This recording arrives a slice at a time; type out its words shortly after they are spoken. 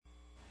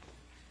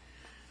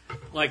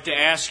I'd like to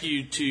ask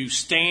you to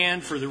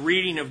stand for the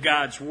reading of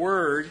God's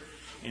Word.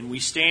 And we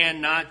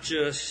stand not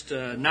just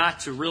not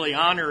to really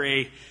honor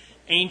a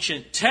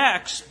ancient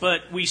text,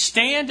 but we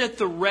stand at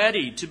the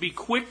ready to be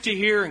quick to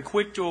hear and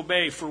quick to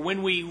obey. For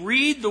when we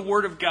read the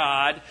Word of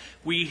God,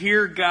 we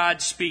hear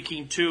God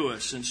speaking to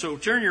us. And so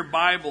turn your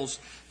Bibles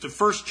to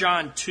 1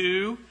 John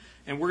 2,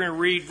 and we're going to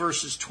read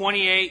verses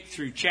 28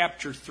 through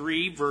chapter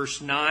 3,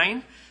 verse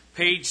 9.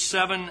 Page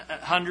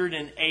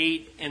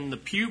 708 in the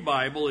Pew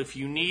Bible if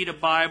you need a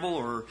Bible,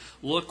 or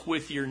look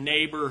with your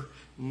neighbor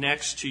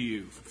next to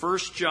you. 1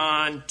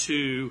 John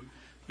 2,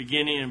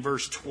 beginning in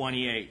verse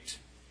 28.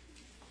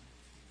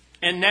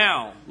 And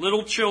now,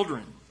 little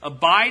children,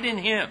 abide in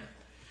Him,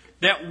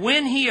 that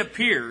when He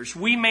appears,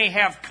 we may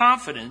have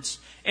confidence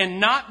and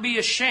not be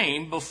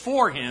ashamed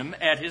before Him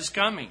at His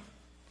coming.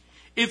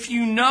 If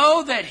you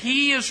know that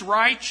He is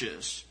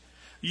righteous,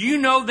 you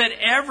know that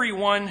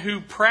everyone who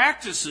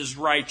practices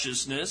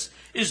righteousness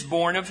is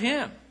born of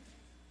Him.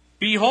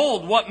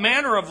 Behold, what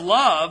manner of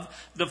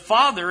love the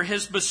Father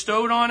has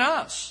bestowed on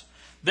us,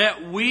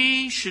 that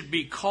we should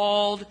be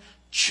called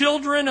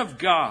children of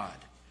God.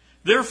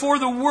 Therefore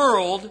the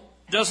world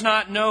does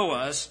not know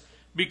us,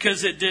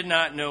 because it did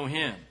not know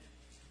Him.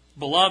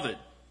 Beloved,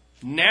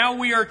 now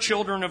we are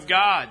children of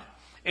God,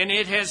 and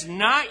it has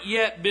not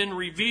yet been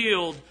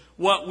revealed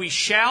what we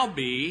shall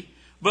be,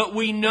 but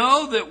we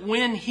know that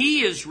when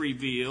He is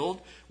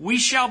revealed, we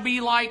shall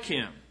be like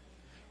Him.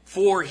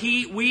 For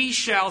we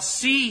shall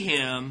see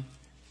Him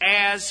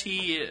as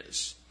He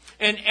is.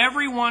 And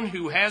everyone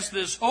who has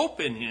this hope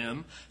in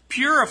Him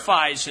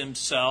purifies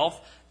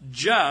himself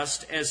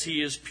just as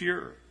He is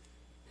pure.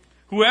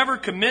 Whoever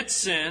commits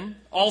sin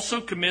also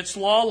commits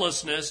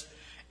lawlessness,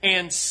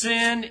 and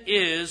sin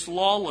is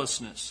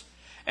lawlessness.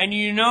 And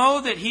you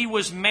know that He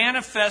was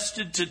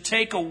manifested to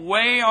take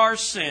away our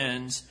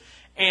sins,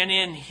 and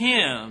in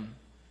Him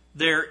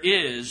there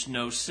is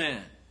no sin.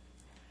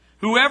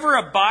 Whoever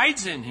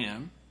abides in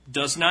Him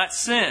does not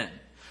sin.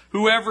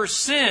 Whoever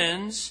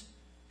sins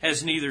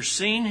has neither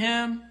seen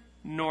Him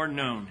nor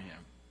known Him.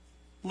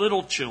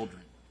 Little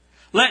children,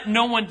 let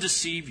no one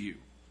deceive you.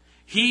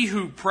 He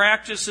who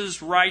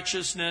practices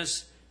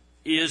righteousness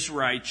is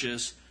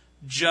righteous,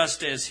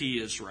 just as He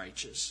is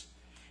righteous.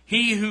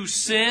 He who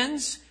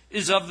sins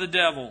is of the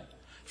devil,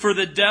 for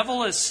the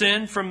devil has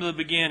sinned from the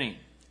beginning.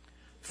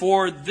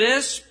 For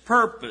this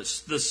purpose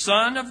the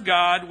Son of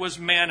God was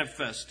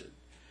manifested,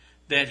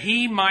 that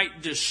He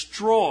might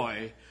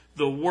destroy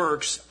the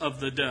works of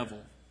the devil.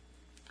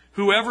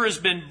 Whoever has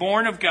been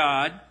born of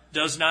God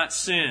does not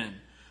sin,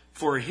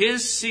 for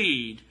his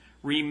seed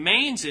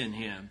remains in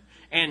him,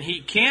 and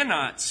he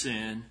cannot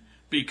sin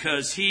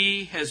because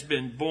he has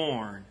been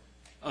born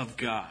of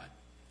God.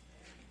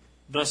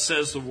 Thus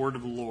says the word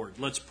of the Lord.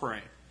 Let's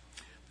pray.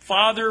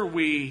 Father,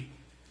 we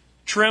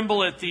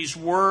tremble at these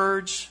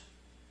words.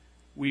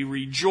 We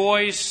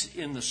rejoice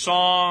in the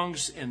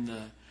songs and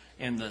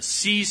the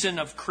season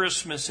of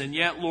Christmas. And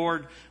yet,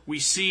 Lord, we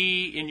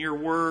see in your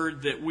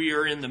word that we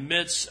are in the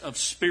midst of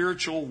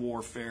spiritual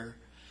warfare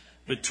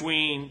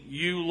between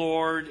you,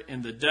 Lord,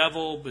 and the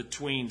devil,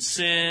 between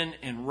sin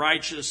and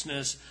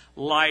righteousness,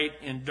 light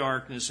and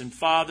darkness. And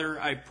Father,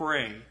 I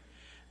pray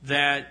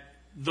that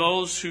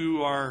those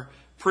who are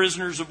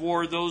prisoners of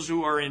war, those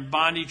who are in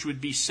bondage,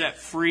 would be set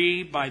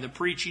free by the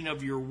preaching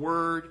of your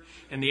word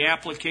and the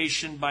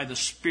application by the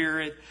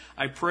Spirit.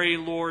 I pray,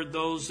 Lord,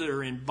 those that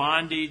are in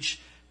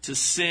bondage to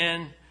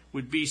sin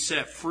would be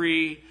set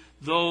free.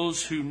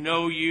 Those who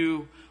know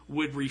you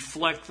would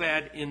reflect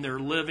that in their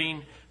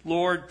living.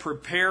 Lord,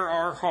 prepare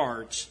our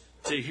hearts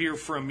to hear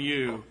from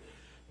you.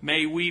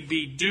 May we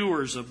be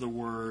doers of the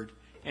word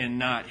and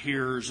not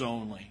hearers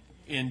only.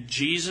 In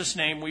Jesus'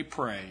 name we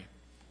pray.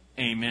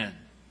 Amen.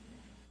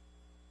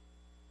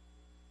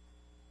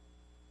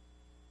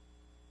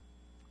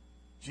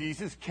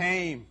 Jesus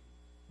came,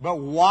 but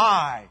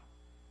why?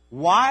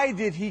 Why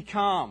did He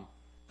come?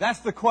 That's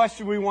the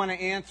question we want to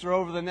answer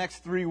over the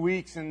next 3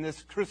 weeks in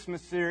this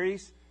Christmas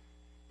series.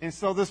 And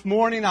so this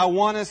morning I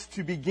want us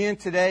to begin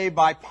today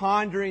by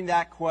pondering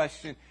that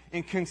question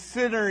and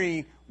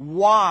considering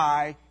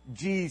why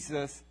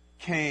Jesus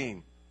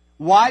came.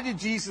 Why did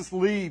Jesus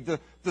leave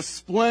the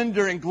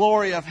splendor and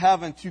glory of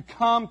heaven to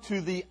come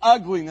to the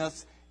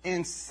ugliness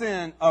and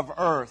sin of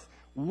earth?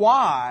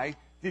 Why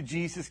did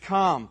Jesus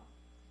come?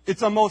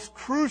 It's a most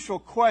crucial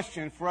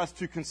question for us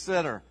to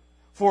consider.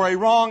 For a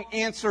wrong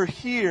answer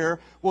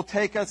here will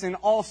take us in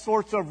all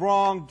sorts of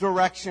wrong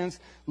directions,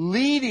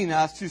 leading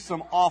us to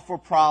some awful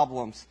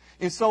problems.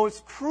 And so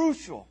it's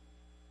crucial,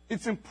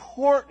 it's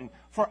important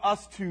for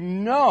us to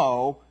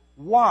know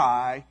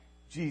why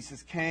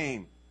Jesus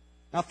came.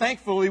 Now,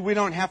 thankfully, we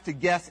don't have to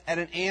guess at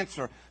an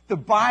answer. The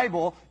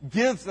Bible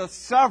gives us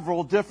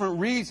several different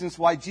reasons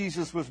why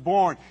Jesus was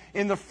born.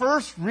 And the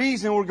first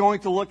reason we're going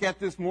to look at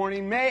this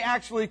morning may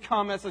actually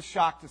come as a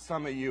shock to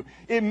some of you.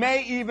 It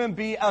may even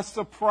be a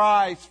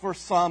surprise for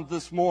some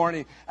this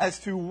morning as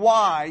to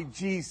why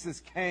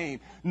Jesus came.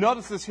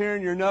 Notice this here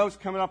in your notes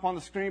coming up on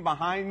the screen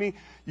behind me.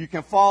 You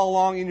can follow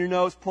along in your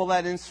notes, pull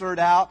that insert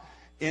out.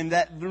 In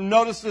that,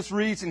 notice this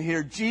reason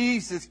here.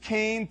 Jesus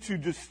came to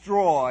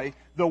destroy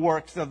the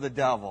works of the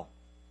devil.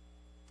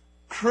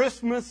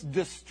 Christmas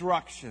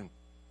destruction.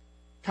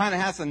 Kind of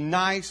has a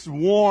nice,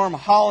 warm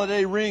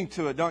holiday ring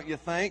to it, don't you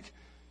think?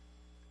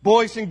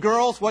 Boys and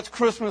girls, what's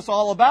Christmas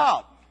all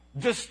about?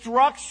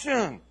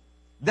 Destruction.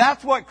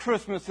 That's what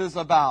Christmas is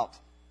about.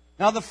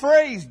 Now, the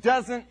phrase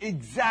doesn't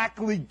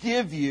exactly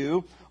give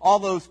you all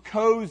those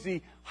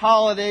cozy,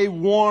 holiday,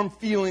 warm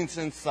feelings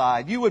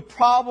inside. You would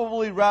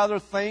probably rather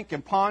think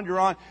and ponder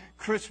on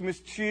Christmas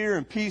cheer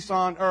and peace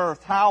on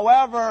earth.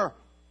 However,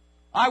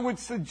 I would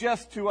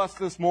suggest to us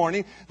this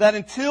morning that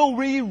until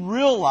we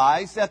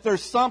realize that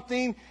there's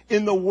something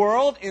in the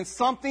world and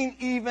something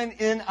even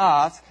in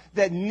us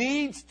that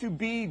needs to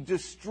be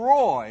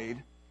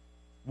destroyed,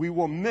 we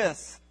will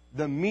miss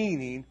the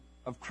meaning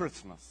of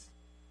Christmas.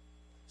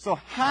 So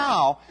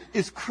how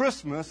is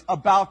Christmas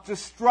about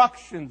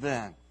destruction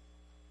then?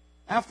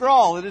 After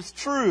all, it is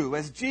true,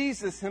 as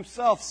Jesus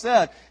himself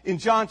said in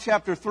John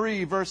chapter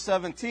 3, verse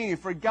 17,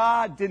 "For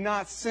God did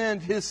not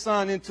send his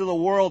Son into the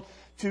world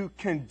to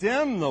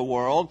condemn the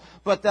world,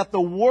 but that the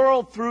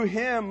world through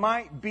him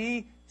might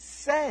be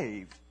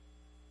saved."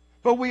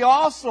 But we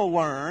also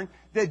learn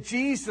that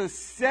Jesus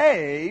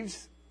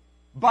saves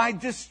by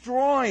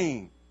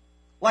destroying.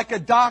 Like a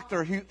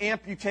doctor who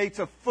amputates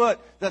a foot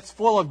that's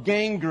full of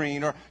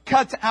gangrene or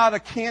cuts out a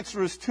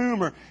cancerous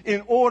tumor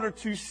in order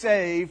to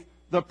save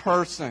the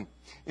person.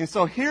 And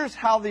so here's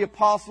how the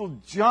Apostle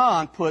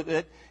John put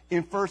it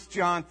in 1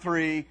 John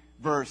 3,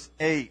 verse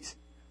 8.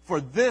 "For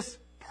this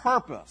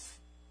purpose,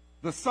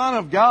 the Son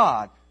of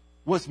God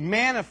was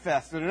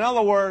manifested." In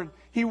other words,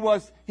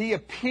 he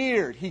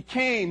appeared, he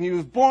came, he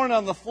was born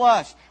on the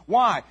flesh.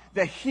 Why?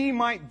 That he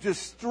might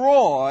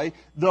destroy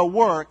the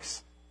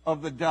works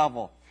of the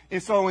devil.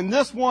 And so in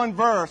this one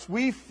verse,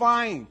 we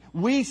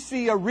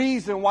see a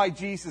reason why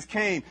Jesus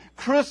came.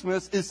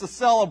 Christmas is the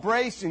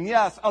celebration,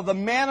 yes, of the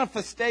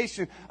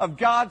manifestation of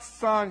God's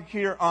Son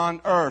here on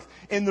earth.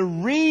 And the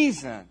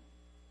reason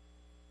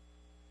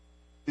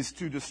is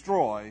to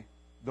destroy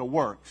the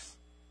works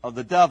of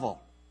the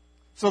devil.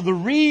 So the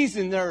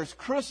reason there is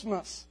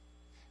Christmas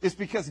is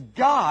because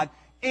God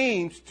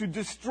aims to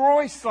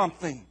destroy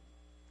something.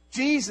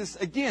 Jesus,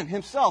 again,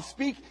 himself,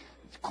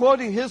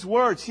 quoting his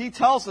words, he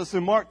tells us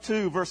in Mark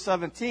 2, verse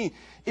 17,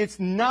 "It's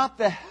not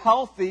the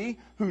healthy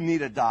who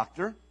need a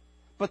doctor,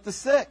 but the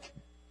sick.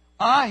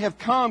 I have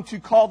come to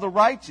call the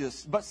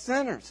righteous, but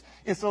sinners."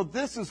 And so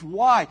this is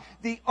why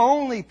the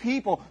only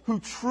people who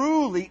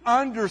truly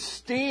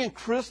understand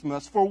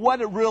Christmas for what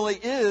it really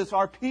is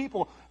are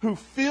people who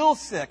feel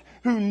sick,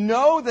 who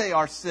know they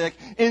are sick,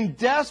 and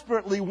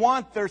desperately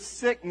want their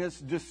sickness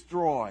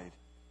destroyed.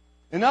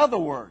 In other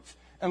words,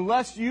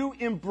 unless you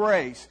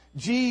embrace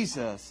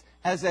Jesus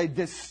as a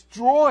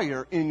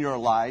destroyer in your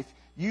life,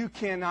 you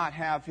cannot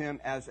have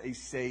him as a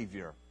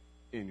savior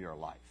in your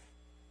life.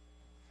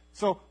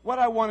 So what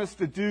I want us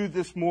to do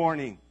this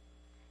morning,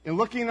 in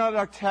looking at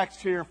our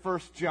text here in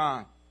 1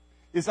 John,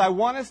 is I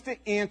want us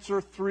to answer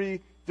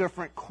 3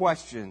 different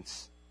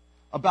questions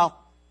about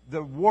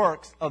the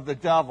works of the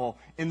devil,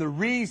 and the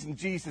reason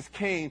Jesus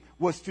came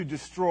was to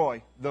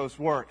destroy those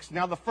works.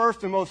 Now, the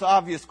first and most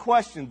obvious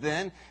question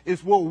then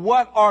is, well,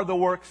 what are the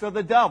works of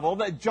the devil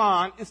that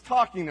John is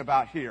talking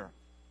about here?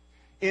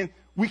 And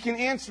we can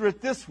answer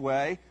it this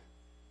way: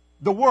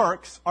 the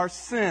works are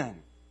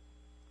sin.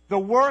 The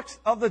works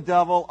of the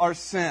devil are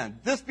sin.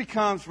 This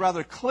becomes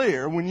rather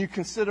clear when you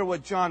consider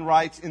what John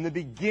writes in the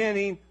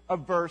beginning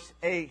of verse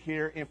 8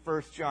 here in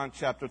 1 John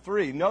chapter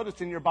 3.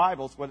 Notice in your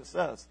Bibles what it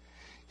says.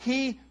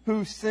 "He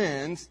who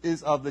sins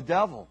is of the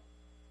devil,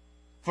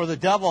 for the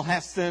devil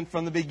has sinned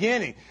from the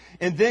beginning."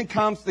 And then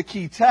comes the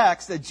key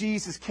text that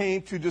Jesus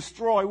came to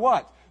destroy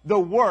what? The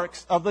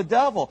works of the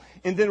devil.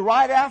 And then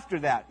right after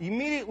that,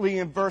 immediately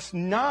in verse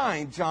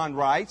 9, John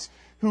writes,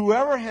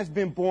 "Whoever has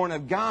been born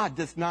of God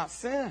does not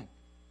sin.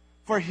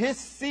 For his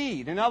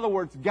seed," in other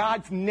words,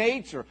 God's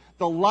nature,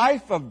 the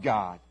life of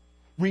God,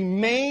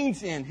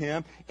 "remains in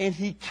him, and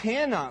he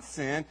cannot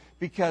sin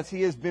because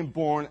he has been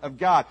born of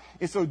God."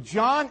 And so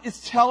John is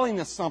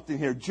telling us something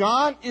here.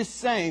 John is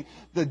saying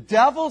the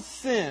devil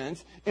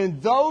sins,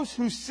 and those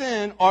who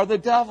sin are the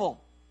devil.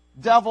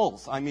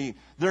 Devils,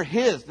 they're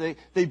his.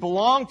 They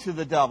belong to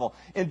the devil.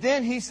 And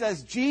then he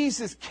says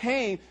Jesus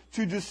came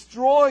to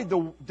destroy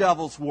the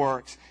devil's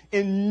works,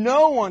 and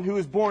no one who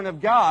is born of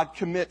God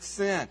commits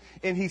sin.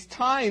 And he's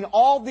tying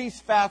all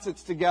these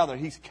facets together.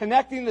 He's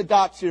connecting the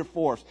dots here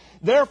for us.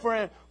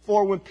 Therefore,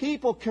 when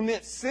people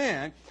commit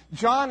sin,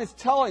 John is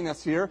telling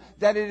us here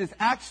that it is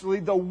actually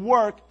the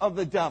work of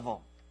the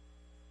devil.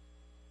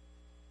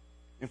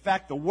 In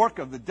fact, the work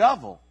of the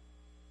devil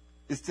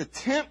is to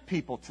tempt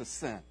people to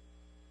sin.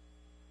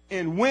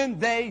 And when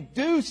they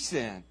do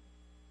sin,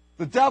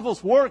 the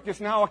devil's work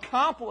is now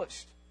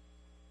accomplished.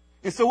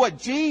 And so what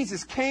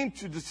Jesus came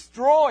to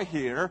destroy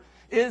here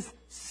is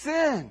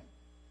sin.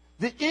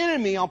 The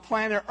enemy on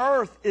planet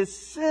Earth is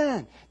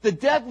sin. The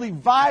deadly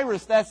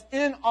virus that's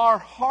in our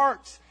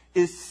hearts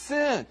is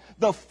sin.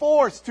 The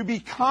force to be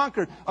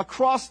conquered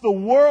across the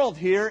world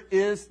here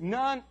is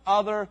none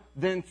other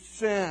than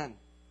sin.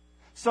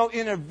 So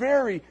in a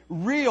very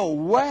real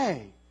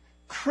way,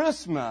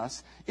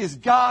 Christmas is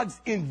God's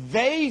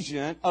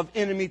invasion of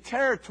enemy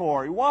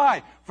territory.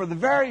 Why? For the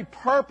very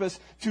purpose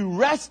to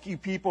rescue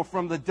people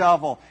from the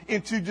devil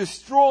and to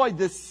destroy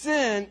the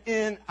sin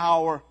in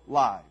our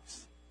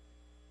lives.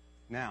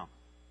 Now,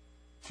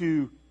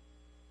 to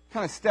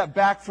kind of step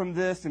back from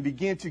this and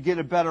begin to get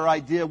a better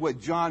idea what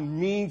John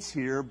means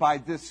here by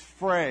this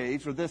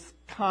phrase or this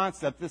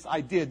concept, this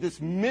idea, this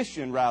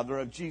mission rather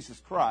of Jesus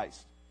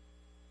Christ,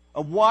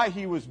 of why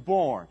he was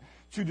born,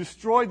 to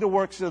destroy the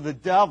works of the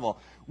devil,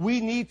 we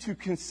need to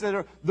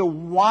consider the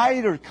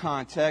wider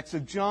context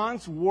of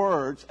John's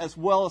words as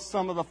well as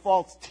some of the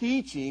false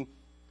teaching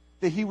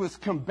that he was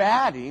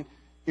combating,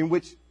 in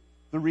which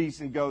the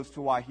reason goes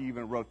to why he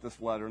even wrote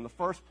this letter in the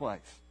first place.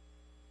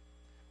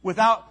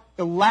 Without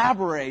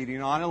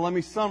elaborating on it, let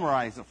me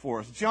summarize it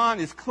for us.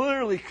 John is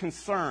clearly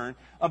concerned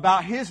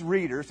about his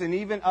readers, and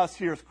even us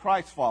here as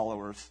Christ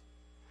followers,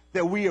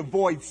 that we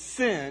avoid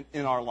sin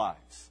in our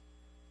lives.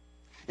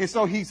 And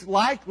so he's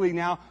likely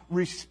now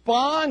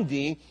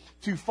responding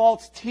to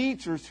false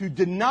teachers who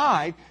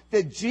denied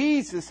that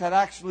Jesus had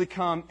actually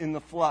come in the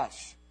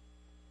flesh.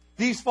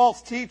 These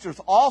false teachers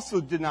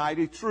also denied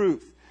a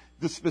truth,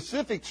 the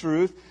specific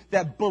truth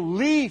that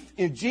belief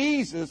in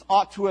Jesus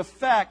ought to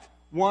affect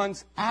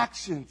one's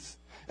actions.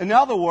 In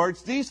other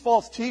words, these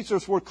false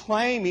teachers were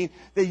claiming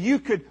that you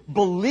could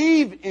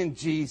believe in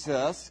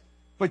Jesus,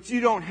 but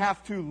you don't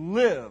have to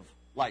live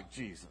like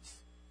Jesus.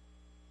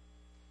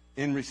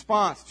 In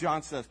response,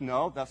 John says,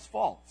 no, that's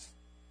false.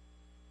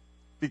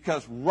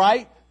 Because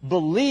right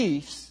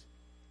beliefs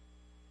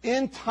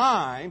in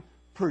time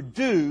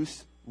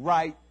produce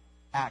right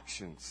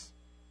actions.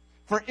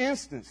 For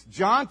instance,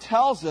 John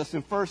tells us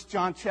in 1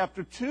 John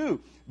chapter 2,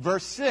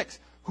 verse 6,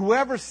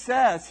 whoever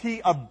says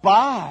he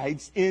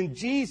abides in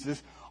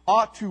Jesus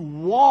ought to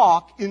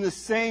walk in the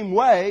same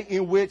way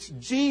in which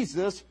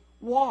Jesus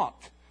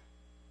walked.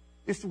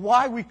 It's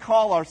why we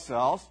call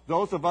ourselves,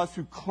 those of us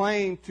who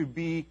claim to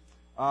be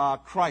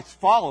Christ's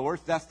followers,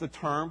 that's the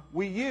term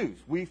we use.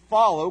 We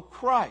follow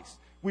Christ.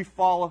 We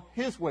follow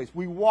his ways.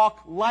 We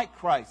walk like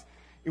Christ.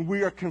 And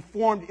we are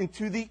conformed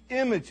into the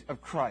image of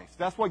Christ.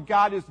 That's what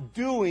God is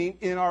doing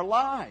in our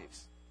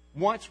lives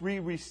once we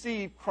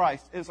receive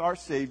Christ as our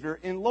Savior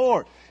and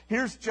Lord.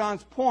 Here's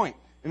John's point.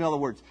 In other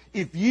words,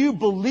 if you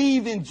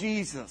believe in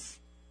Jesus,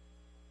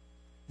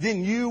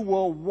 then you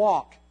will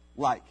walk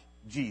like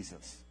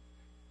Jesus.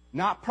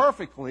 Not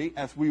perfectly,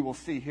 as we will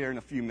see here in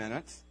a few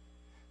minutes.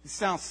 It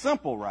sounds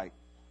simple, right?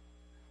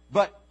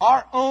 But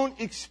our own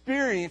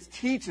experience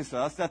teaches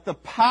us that the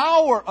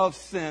power of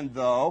sin,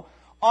 though,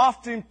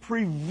 often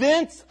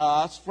prevents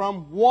us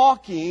from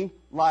walking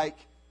like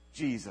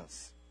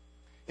Jesus.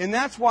 And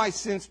that's why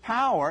sin's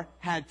power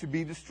had to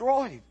be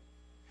destroyed.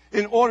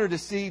 In order to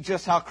see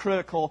just how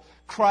critical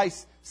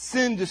Christ's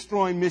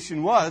sin-destroying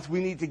mission was,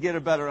 we need to get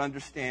a better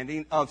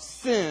understanding of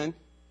sin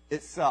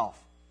itself.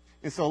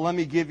 And so let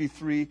me give you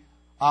 3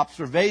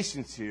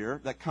 observations here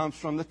that comes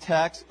from the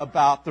text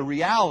about the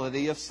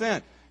reality of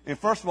sin. And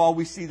first of all,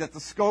 we see that the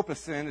scope of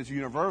sin is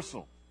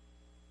universal.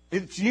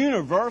 It's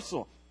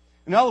universal.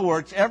 In other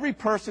words, every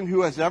person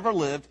who has ever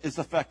lived is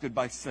affected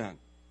by sin.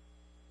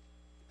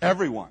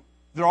 Everyone.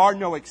 There are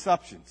no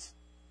exceptions.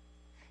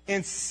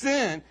 And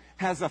sin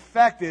has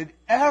affected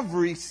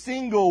every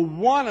single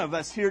one of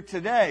us here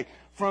today,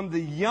 from the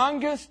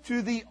youngest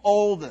to the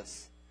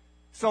oldest.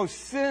 So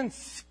sin's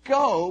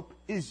scope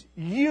is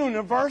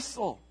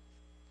universal.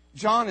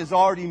 John has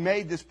already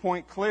made this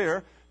point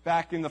clear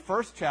back in the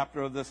first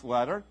chapter of this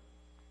letter.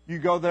 You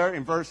go there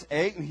in verse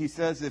 8, and he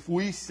says, if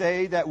we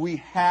say that we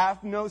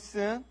have no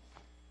sin,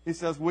 he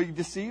says, we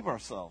deceive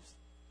ourselves.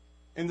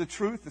 And the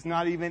truth is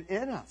not even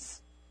in us.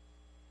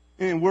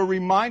 And we're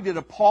reminded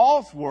of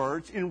Paul's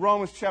words in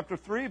Romans chapter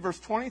 3, verse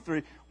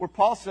 23, where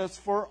Paul says,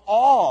 for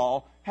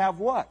all have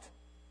what?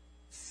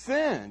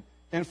 Sin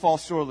and fall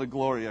short of the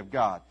glory of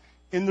God.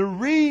 And the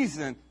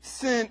reason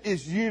sin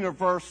is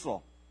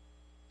universal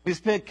is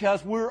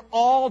because we're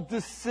all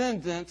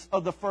descendants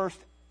of the first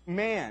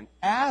man,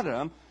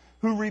 Adam,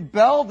 who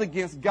rebelled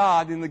against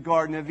God in the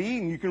Garden of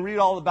Eden. You can read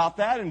all about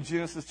that in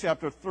Genesis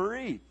chapter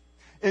 3.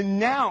 And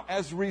now,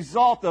 as a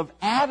result of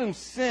Adam's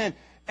sin,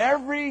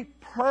 every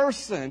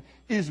person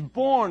is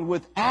born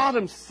with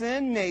Adam's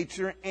sin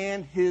nature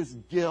and his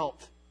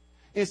guilt.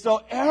 And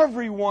so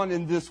everyone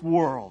in this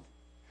world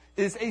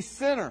is a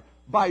sinner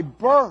by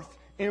birth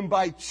and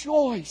by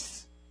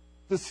choice.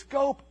 The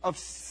scope of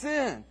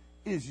sin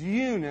is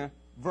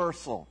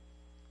universal.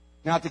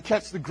 Now, to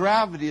catch the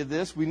gravity of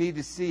this, we need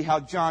to see how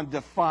John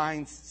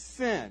defines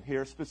sin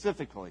here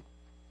specifically.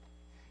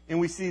 And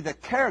we see the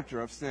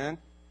character of sin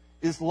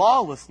is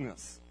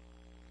lawlessness.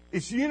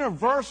 It's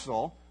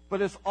universal,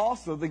 but it's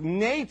also the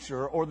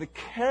nature or the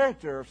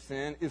character of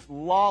sin is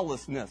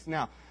lawlessness.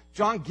 Now,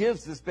 John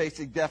gives this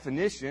basic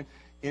definition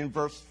in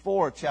verse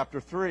 4, chapter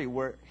 3,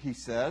 where he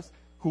says,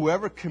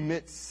 whoever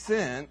commits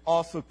sin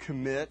also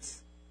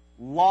commits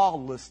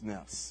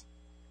lawlessness.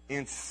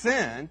 And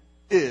sin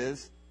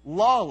is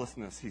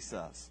lawlessness, he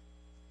says.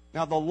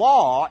 Now, the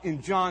law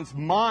in John's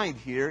mind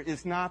here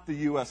is not the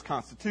U.S.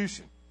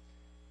 Constitution.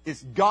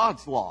 It's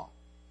God's law.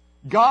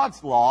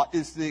 God's law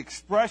is the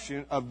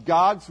expression of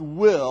God's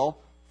will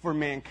for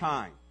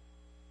mankind.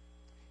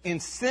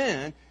 And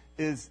sin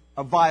is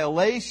a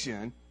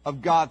violation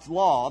of God's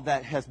law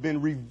that has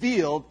been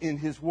revealed in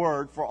His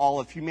Word for all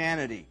of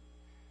humanity.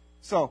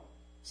 So,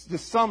 to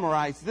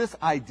summarize this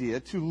idea,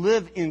 to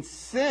live in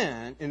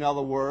sin, in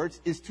other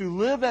words, is to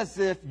live as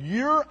if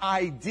your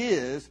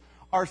ideas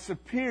are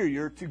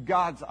superior to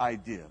God's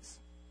ideas.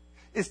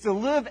 It's to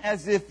live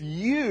as if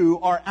you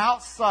are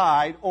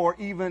outside or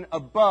even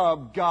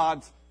above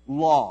God's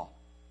law.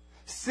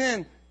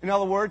 Sin, in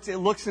other words, it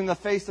looks in the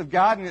face of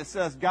God and it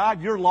says,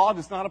 God, your law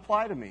does not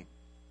apply to me.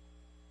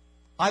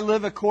 I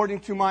live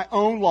according to my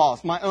own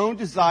laws, my own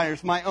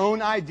desires, my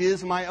own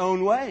ideas, my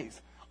own ways.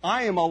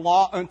 I am a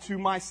law unto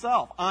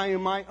myself. I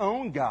am my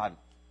own God.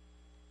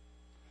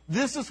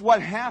 This is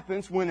what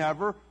happens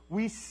whenever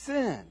we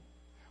sin.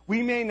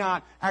 We may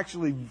not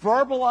actually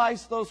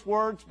verbalize those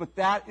words, but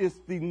that is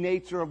the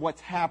nature of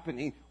what's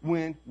happening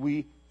when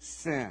we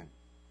sin.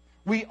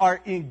 We are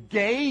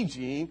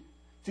engaging,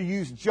 to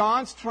use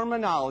John's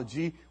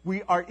terminology,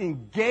 we are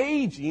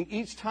engaging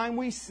each time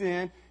we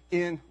sin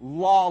in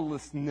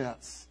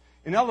lawlessness.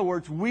 In other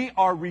words, we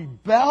are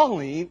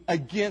rebelling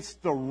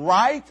against the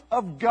right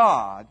of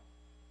God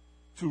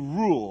to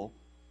rule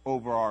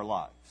over our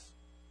lives.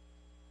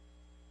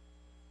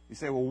 You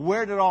say, well,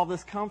 where did all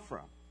this come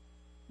from?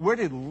 Where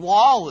did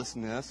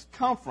lawlessness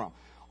come from?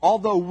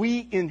 Although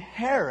we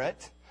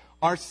inherit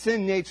our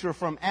sin nature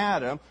from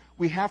Adam,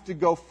 we have to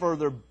go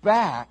further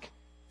back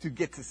to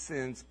get to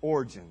sin's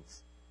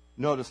origins.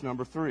 Notice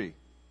number 3.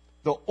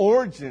 The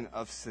origin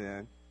of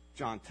sin,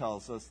 John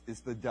tells us, is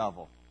the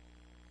devil.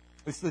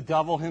 It's the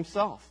devil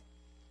himself.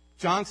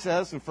 John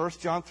says in 1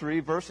 John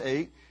 3, verse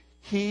 8,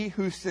 he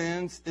who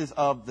sins is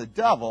of the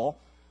devil,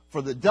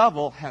 for the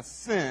devil has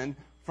sinned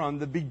from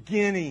the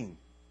beginning.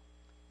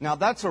 Now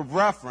that's a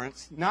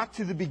reference not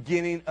to the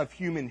beginning of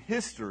human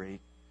history,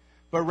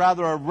 but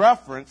rather a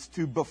reference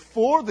to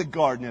before the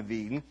Garden of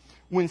Eden,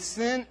 when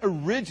sin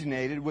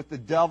originated with the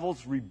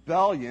devil's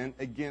rebellion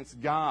against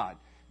God.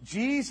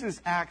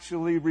 Jesus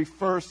actually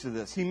refers to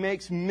this. He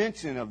makes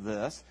mention of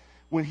this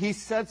when he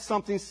said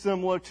something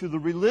similar to the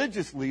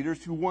religious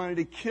leaders who wanted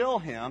to kill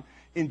him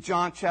in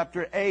John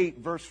chapter 8,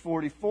 verse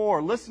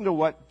 44. Listen to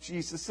what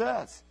Jesus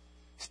says.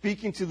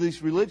 Speaking to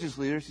these religious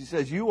leaders, he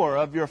says, you are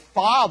of your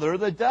father,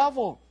 the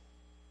devil.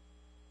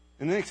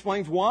 And then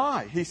explains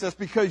why. He says,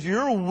 because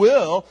your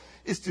will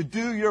is to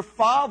do your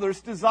father's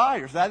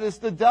desires. That is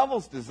the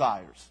devil's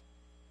desires.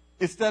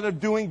 Instead of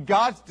doing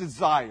God's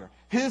desire,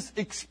 His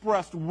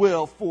expressed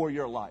will for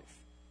your life.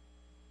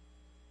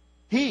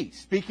 He,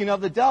 speaking of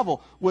the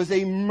devil, was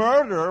a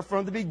murderer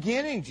from the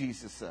beginning,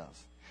 Jesus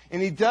says.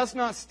 And he does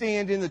not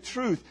stand in the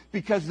truth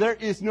because there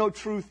is no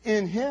truth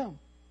in him.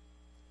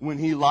 When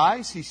he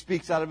lies, he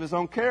speaks out of his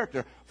own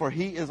character, for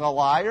he is a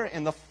liar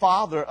and the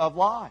father of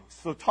lies.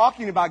 So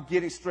talking about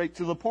getting straight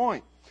to the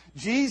point.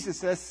 Jesus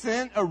says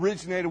sin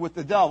originated with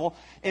the devil,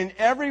 and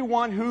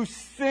everyone who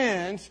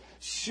sins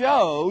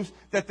shows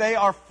that they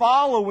are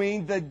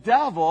following the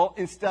devil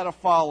instead of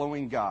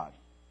following God.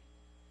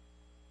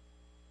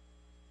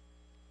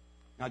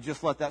 Now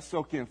just let that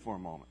soak in for a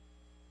moment.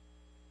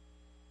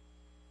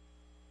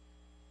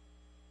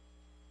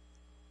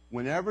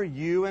 Whenever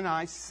you and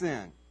I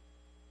sin,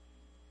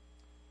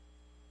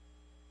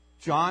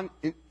 John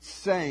is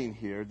saying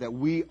here that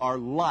we are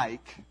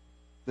like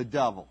the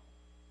devil.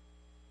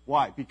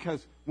 Why?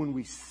 Because when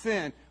we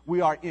sin,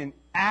 we are in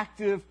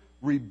active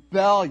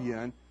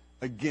rebellion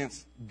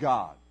against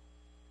God,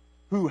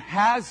 who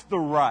has the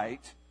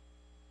right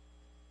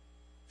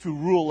to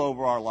rule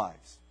over our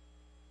lives.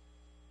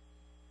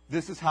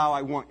 This is how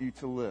I want you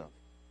to live.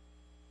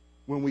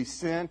 When we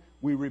sin,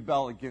 we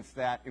rebel against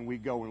that and we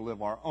go and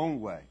live our own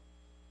way.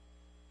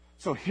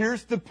 So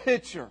here's the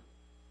picture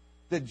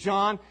that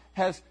John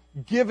has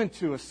given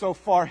to us so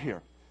far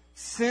here.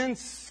 Sin's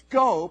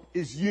scope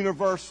is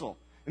universal.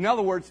 In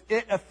other words,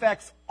 it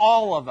affects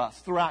all of us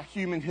throughout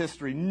human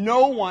history.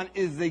 No one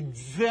is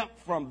exempt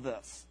from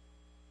this.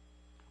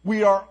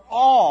 We are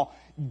all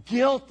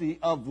guilty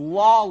of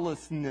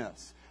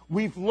lawlessness.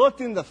 We've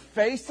looked in the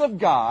face of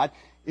God,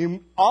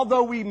 and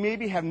although we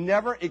maybe have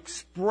never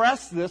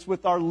expressed this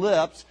with our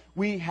lips,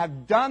 we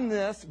have done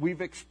this, we've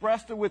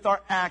expressed it with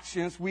our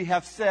actions. We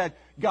have said,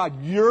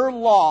 God, your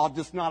law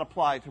does not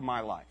apply to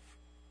my life.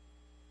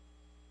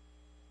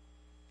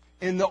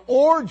 And the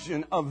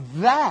origin of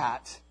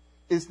that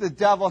is the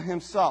devil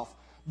himself.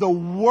 The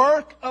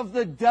work of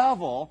the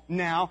devil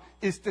now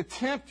is to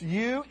tempt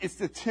you, it's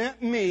to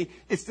tempt me,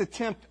 it's to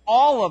tempt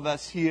all of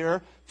us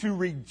here to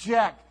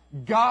reject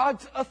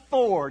God's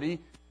authority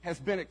has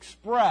been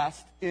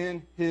expressed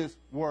in His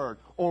Word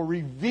or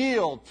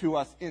revealed to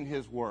us in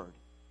His Word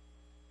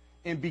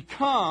and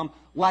become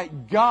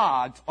like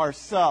gods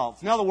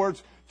ourselves. In other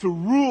words, to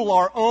rule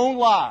our own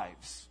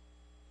lives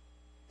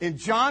And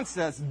John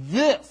says,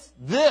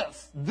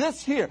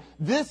 this here,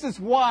 this is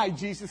why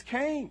Jesus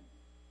came.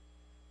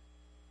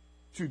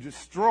 To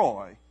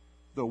destroy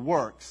the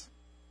works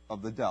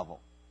of the devil.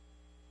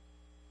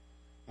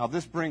 Now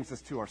this brings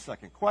us to our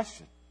second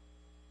question.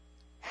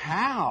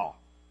 How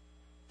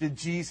did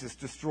Jesus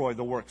destroy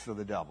the works of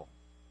the devil?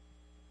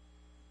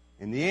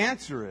 And the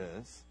answer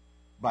is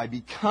by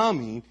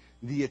becoming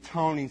the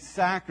atoning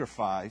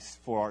sacrifice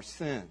for our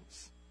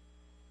sins.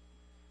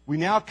 We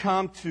now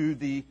come to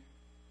the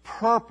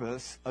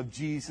purpose of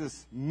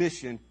Jesus'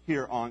 mission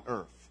here on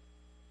earth.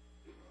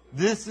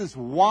 This is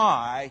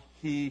why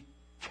he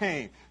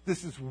came.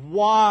 This is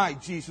why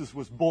Jesus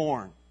was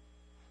born.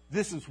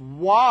 This is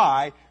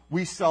why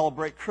we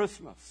celebrate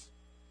Christmas.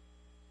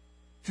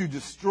 To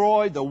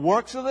destroy the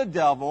works of the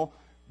devil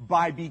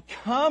by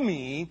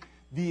becoming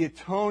the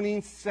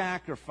atoning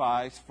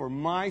sacrifice for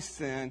my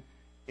sin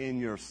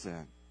and your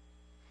sin.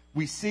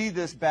 We see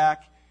this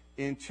back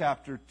in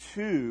chapter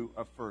 2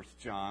 of 1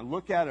 John.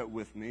 Look at it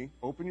with me.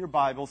 Open your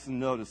Bibles and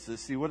notice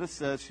this. See what it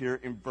says here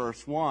in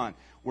verse 1,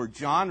 where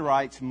John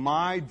writes,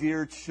 "My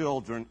dear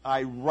children,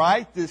 I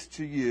write this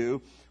to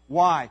you."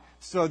 Why?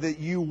 So that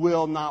you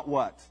will not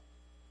what?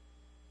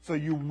 So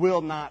you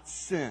will not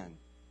sin.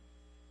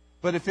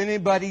 But if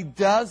anybody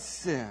does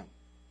sin,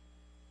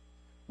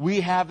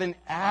 we have an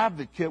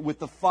advocate with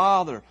the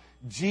Father,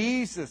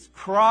 Jesus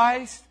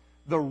Christ,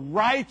 the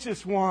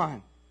righteous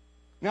one.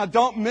 Now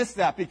don't miss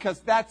that, because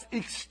that's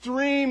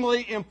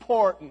extremely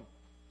important.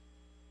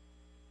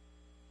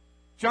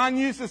 John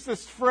uses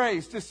this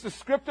phrase, this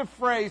descriptive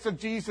phrase of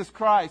Jesus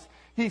Christ.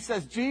 He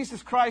says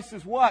Jesus Christ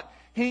is what?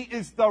 He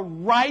is the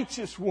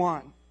righteous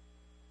one.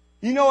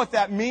 You know what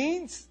that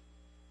means?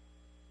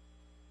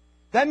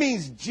 That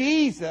means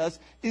Jesus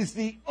is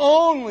the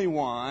only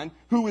one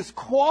who is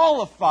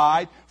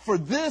qualified for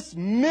this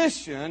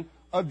mission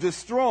of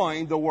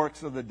destroying the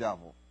works of the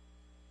devil.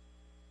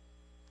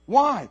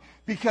 Why?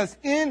 Because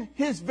in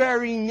his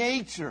very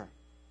nature,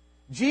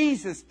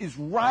 Jesus is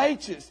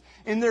righteous,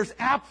 and there's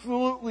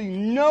absolutely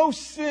no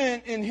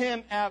sin in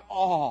him at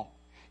all.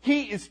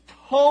 He is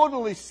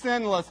totally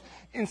sinless,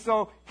 and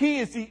so he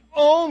is the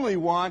only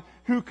one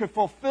who could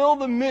fulfill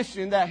the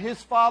mission that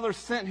his Father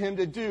sent him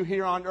to do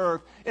here on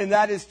earth, and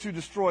that is to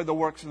destroy the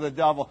works of the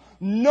devil.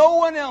 No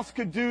one else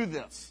could do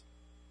this.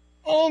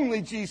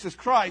 Only Jesus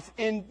Christ.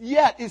 And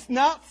yet, it's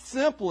not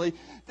simply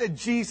that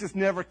Jesus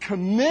never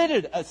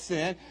committed a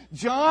sin.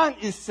 John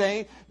is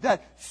saying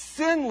that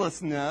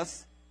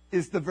sinlessness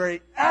is the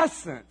very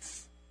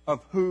essence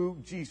of who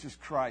Jesus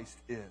Christ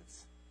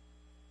is.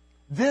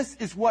 This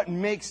is what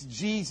makes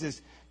Jesus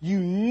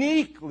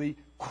uniquely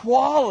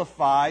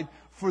qualified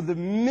for the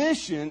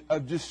mission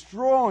of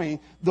destroying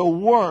the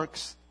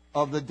works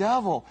of the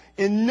devil.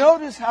 And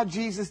notice how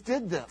Jesus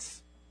did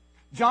this.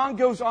 John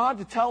goes on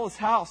to tell us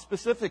how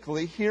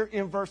specifically here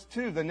in verse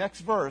 2, the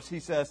next verse. He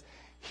says,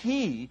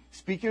 He,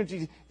 speaking of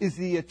Jesus, is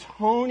the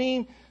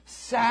atoning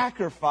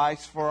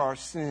sacrifice for our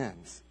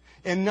sins.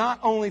 And not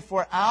only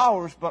for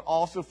ours, but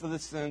also for the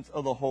sins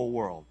of the whole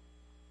world.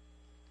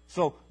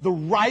 So, the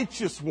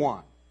righteous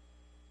one.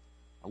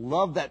 I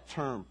love that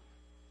term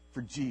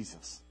for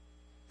Jesus.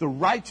 The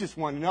righteous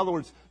one. In other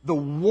words, the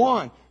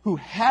one who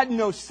had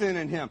no sin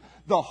in him.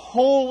 The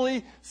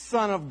holy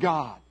Son of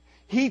God.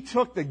 He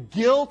took the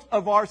guilt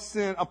of our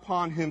sin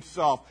upon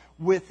himself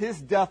with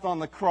his death on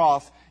the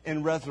cross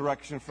and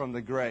resurrection from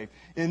the grave.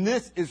 And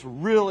this is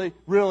really,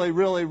 really,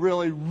 really,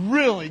 really,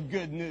 really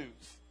good news.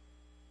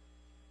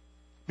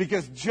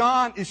 Because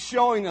John is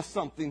showing us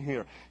something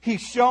here.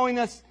 He's showing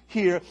us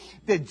here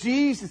that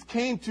Jesus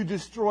came to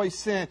destroy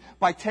sin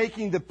by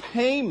taking the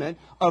payment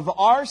of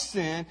our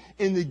sin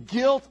and the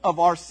guilt of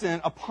our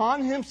sin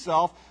upon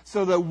himself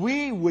so that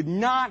we would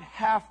not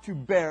have to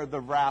bear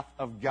the wrath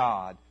of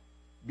God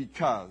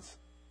because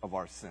of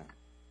our sin.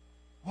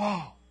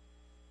 Wow.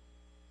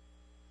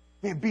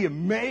 Man, be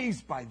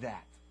amazed by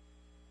that.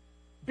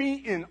 Be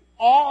in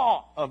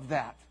awe of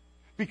that.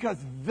 Because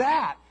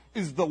that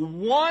is the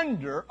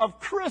wonder of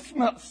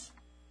Christmas.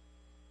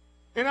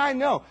 And I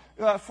know,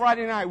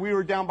 Friday night we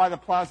were down by the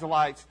Plaza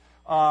Lights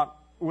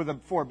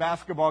for a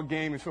basketball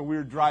game, and so we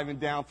were driving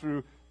down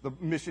through the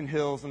Mission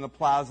Hills and the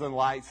Plaza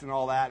Lights and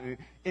all that,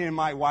 and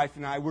my wife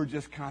and I were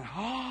just kind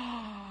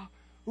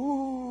of,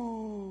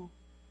 ooh.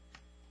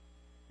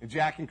 And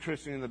Jack and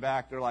Christian in the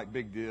back, they're like,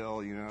 big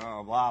deal, you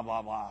know, blah,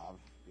 blah, blah.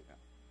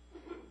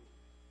 Yeah.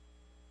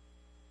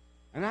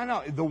 And I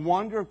know, the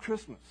wonder of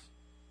Christmas.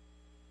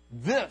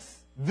 This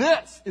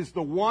is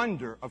the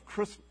wonder of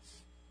Christmas.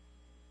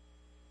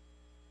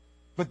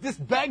 But this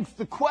begs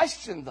the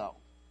question, though.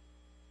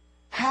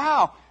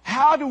 How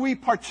do we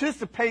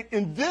participate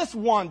in this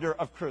wonder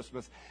of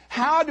Christmas?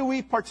 How do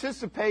we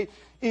participate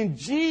in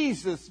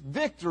Jesus'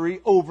 victory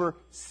over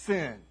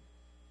sin?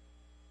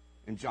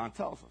 And John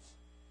tells us.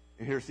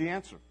 And here's the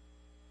answer.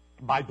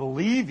 By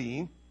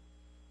believing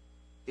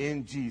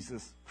in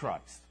Jesus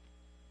Christ.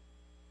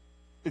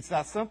 It's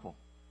that simple.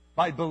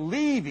 By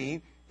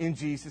believing in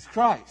Jesus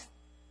Christ.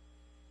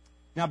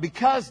 Now,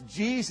 because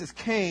Jesus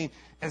came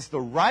as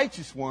the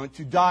righteous one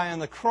to die on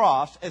the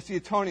cross, as the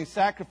atoning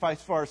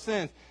sacrifice for our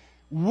sins,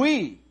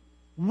 we,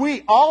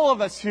 all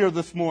of us here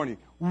this morning,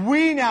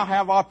 we now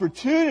have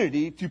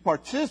opportunity to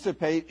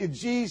participate in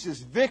Jesus'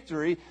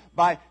 victory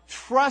by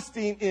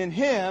trusting in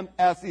Him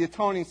as the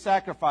atoning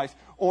sacrifice.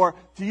 Or,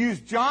 to use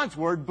John's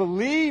word,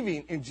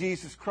 believing in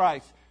Jesus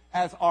Christ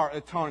as our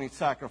atoning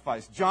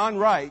sacrifice. John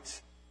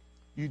writes,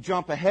 you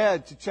jump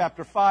ahead to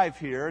chapter 5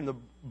 here in the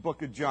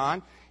book of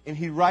John, and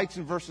he writes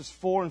in verses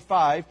 4 and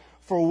 5,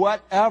 "For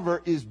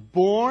whatever is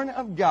born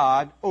of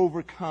God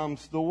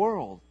overcomes the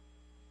world.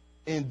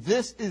 And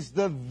this is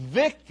the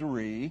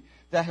victory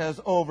that has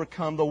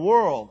overcome the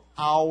world,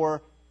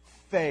 our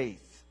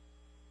faith.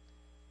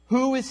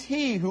 Who is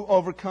he who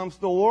overcomes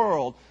the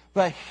world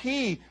but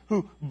he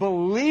who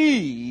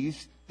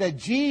believes that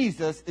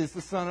Jesus is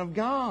the Son of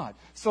God?"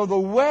 So the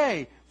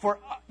way for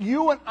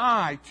you and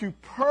I to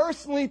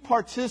personally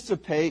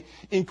participate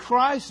in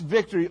Christ's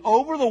victory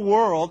over the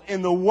world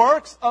and the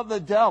works of the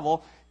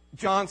devil,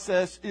 John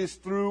says, is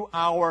through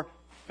our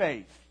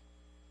faith.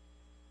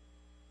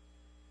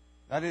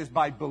 That is,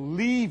 by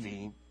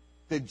believing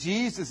that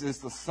Jesus is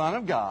the Son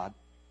of God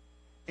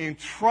and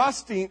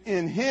trusting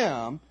in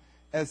Him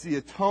as the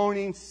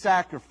atoning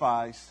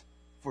sacrifice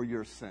for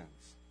your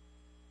sins.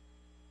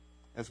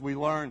 As we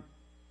learned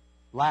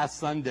last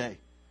Sunday,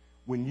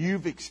 when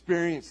you've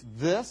experienced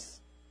this,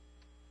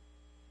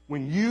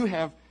 when you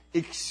have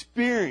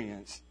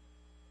experienced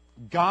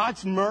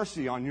God's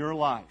mercy on your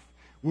life,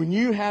 when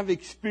you have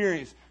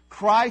experienced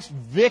Christ's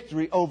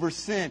victory over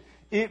sin,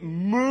 it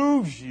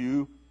moves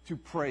you to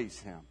praise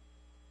Him.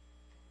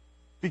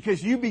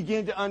 Because you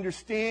begin to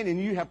understand and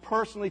you have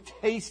personally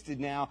tasted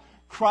now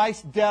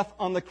Christ's death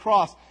on the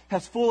cross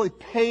has fully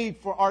paid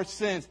for our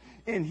sins.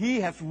 And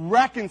He has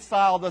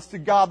reconciled us to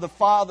God the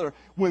Father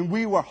when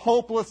we were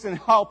hopeless and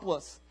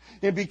helpless.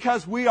 And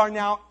because we are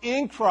now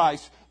in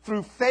Christ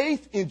through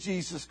faith in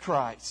Jesus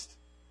Christ,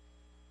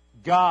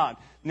 God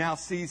now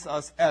sees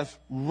us as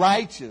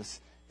righteous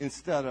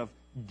instead of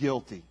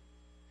guilty.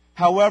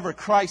 However,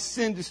 Christ's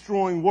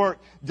sin-destroying work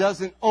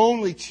doesn't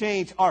only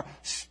change our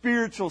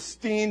spiritual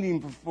standing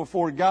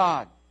before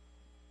God.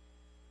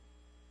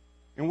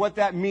 And what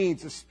that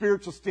means, a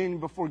spiritual standing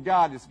before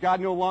God, is God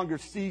no longer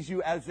sees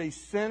you as a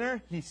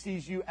sinner. He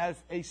sees you as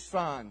a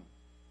son.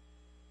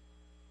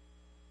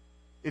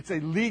 It's a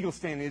legal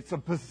standing. It's a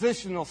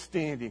positional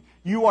standing.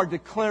 You are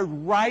declared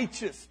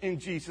righteous in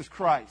Jesus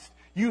Christ.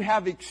 You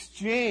have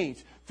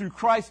exchanged through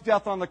Christ's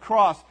death on the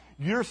cross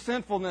your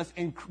sinfulness,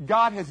 and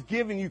God has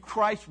given you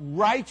Christ's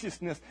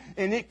righteousness,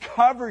 and it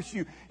covers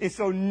you. And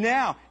so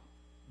now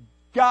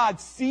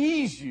God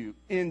sees you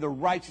in the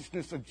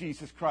righteousness of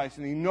Jesus Christ,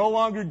 and He no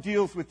longer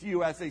deals with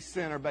you as a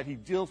sinner, but He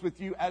deals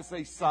with you as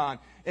a son,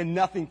 and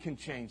nothing can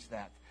change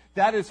that.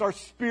 That is our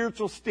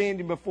spiritual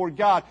standing before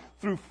God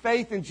through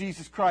faith in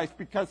Jesus Christ,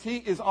 because He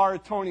is our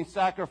atoning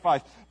sacrifice.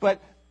 But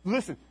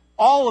listen,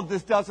 all of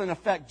this doesn't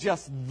affect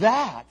just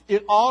that.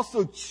 It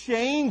also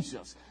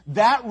changes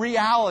that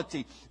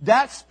reality,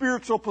 that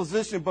spiritual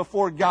position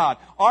before God.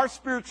 Our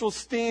spiritual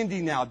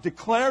standing now,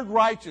 declared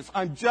righteous,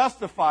 I'm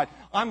justified,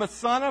 I'm a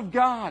son of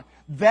God.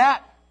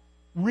 That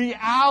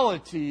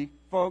reality,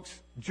 folks,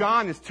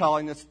 John is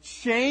telling us,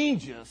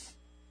 changes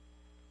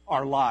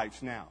our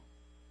lives now.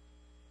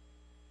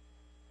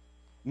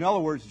 In other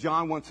words,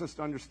 John wants us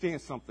to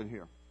understand something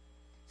here,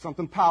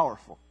 something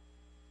powerful.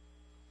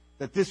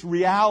 That this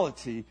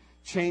reality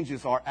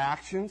changes our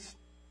actions.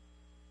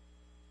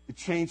 It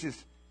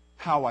changes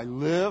how I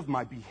live,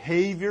 my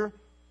behavior,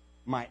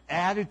 my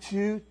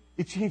attitude.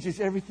 It changes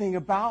everything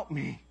about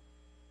me.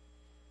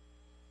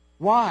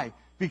 Why?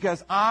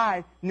 Because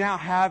I now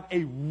have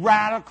a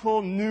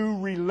radical new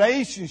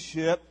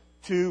relationship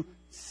to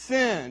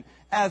sin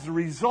as a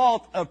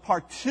result of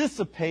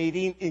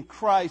participating in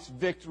Christ's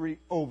victory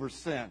over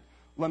sin.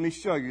 Let me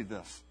show you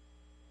this.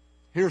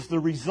 Here's the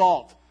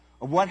result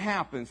of what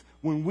happens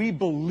when we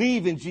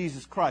believe in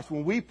Jesus Christ,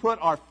 when we put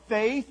our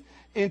faith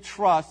and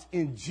trust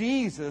in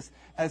Jesus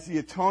as the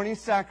atoning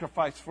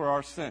sacrifice for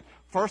our sin.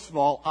 First of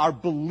all, our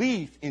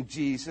belief in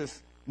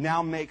Jesus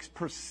now makes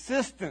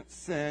persistent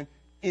sin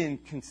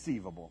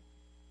inconceivable.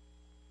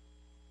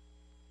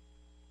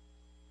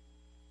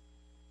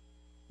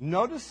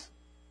 Notice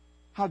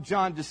how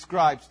John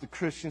describes the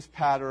Christian's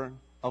pattern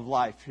of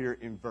life here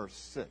in verse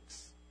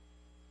 6.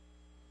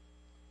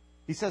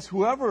 He says,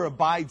 whoever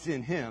abides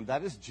in Him,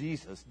 that is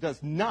Jesus,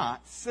 does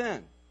not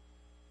sin.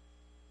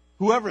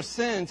 Whoever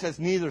sins has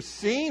neither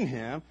seen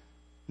Him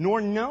nor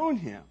known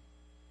Him.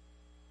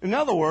 In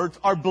other words,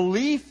 our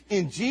belief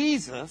in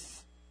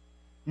Jesus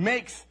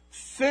makes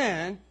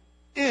sin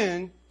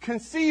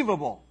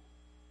inconceivable.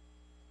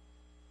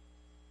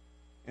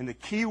 And the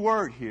key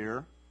word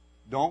here,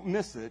 don't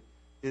miss it,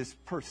 is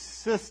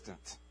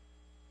persistent.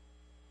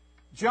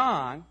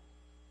 John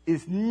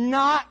is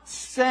not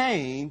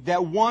saying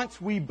that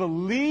once we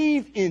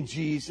believe in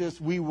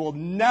Jesus, we will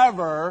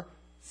never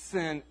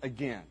sin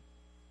again.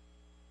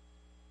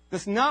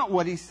 That's not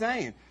what he's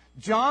saying.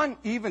 John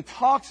even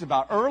talks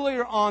about,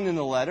 earlier on in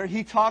the letter,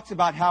 he talks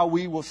about how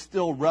we will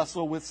still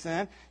wrestle with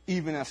sin,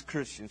 even as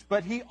Christians.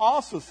 But he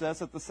also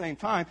says at the same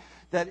time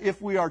that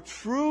if we are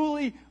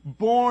truly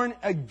born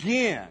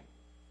again,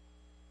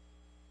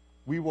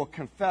 we will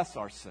confess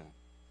our sin.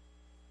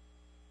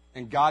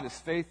 And God is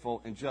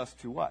faithful and just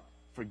to what?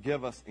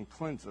 Forgive us and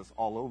cleanse us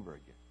all over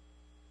again.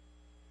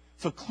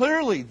 So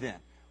clearly then,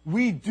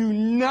 we do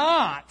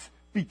not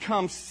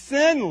become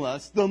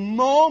sinless the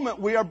moment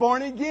we are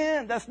born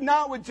again. That's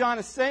not what John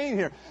is saying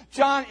here.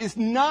 John is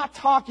not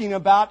talking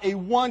about a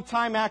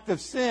one-time act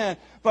of sin,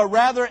 but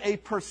rather a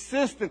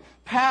persistent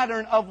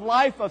pattern of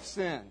life of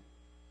sin.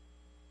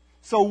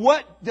 So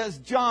what does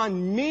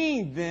John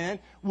mean then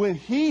when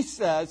he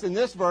says in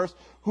this verse,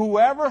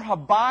 whoever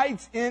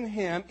abides in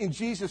him, in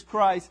Jesus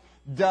Christ,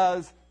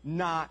 does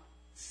not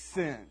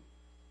sin?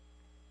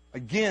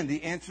 Again,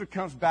 the answer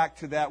comes back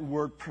to that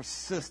word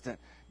persistent.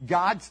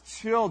 God's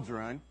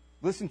children,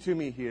 listen to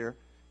me here,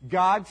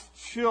 God's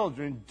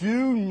children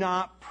do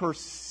not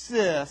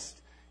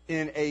persist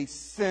in a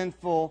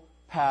sinful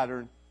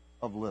pattern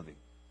of living.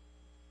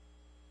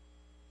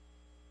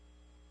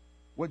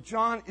 What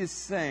John is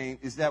saying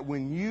is that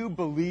when you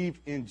believe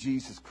in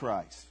Jesus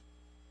Christ,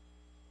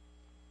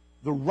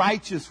 the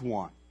righteous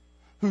one,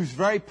 whose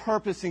very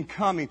purpose in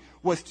coming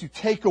was to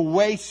take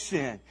away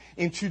sin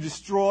and to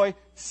destroy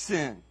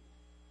sin,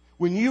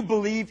 when you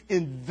believe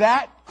in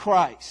that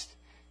Christ,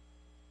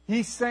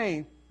 he's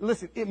saying,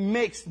 listen, it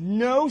makes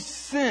no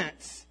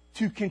sense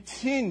to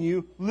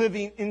continue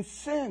living in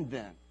sin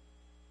then.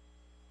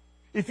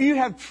 If you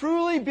have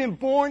truly been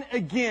born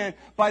again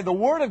by the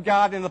Word of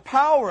God and the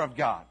power of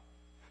God,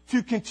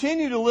 to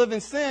continue to live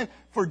in sin,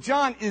 for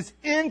John, is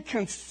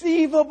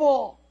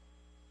inconceivable.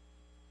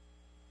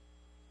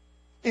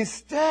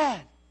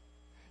 Instead,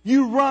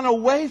 you run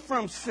away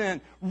from sin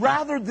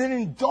rather than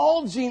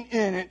indulging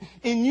in it,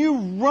 and you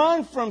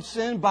run from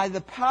sin by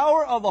the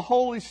power of the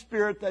Holy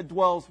Spirit that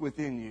dwells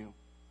within you.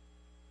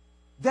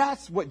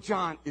 That's what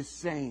John is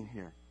saying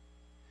here.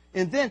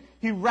 And then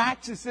he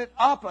ratchets it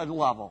up a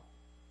level.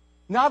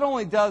 Not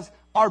only does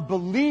our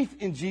belief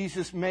in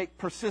Jesus make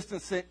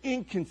persistent sin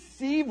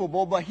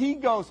inconceivable, but he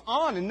goes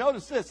on, and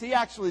notice this, he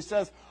actually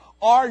says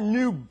our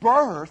new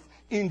birth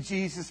in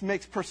Jesus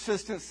makes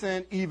persistent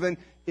sin even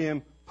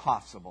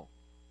impossible.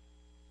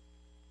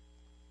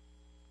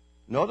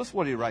 Notice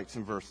what he writes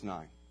in verse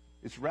 9.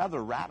 It's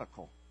rather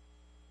radical.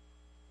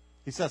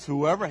 He says,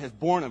 whoever has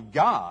born of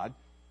God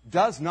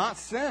does not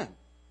sin.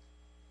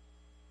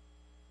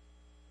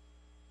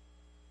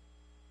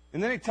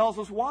 And then he tells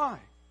us why.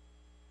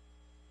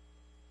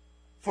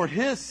 For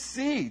his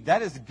seed,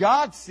 that is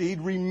God's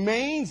seed,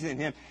 remains in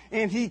him.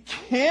 And he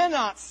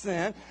cannot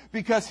sin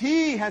because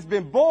he has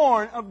been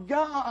born of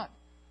God.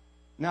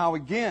 Now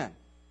again,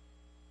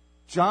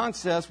 John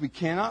says we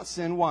cannot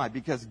sin. Why?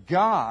 Because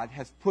God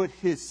has put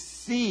his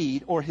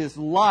seed or his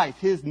life,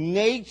 his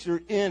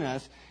nature in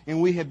us,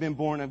 and we have been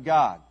born of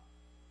God.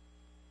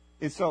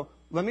 And so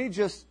let me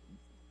just,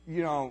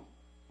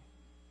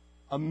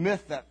 a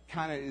myth that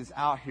kind of is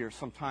out here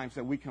sometimes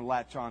that we can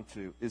latch on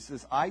to is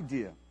this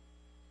idea.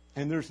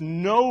 And there's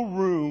no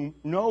room,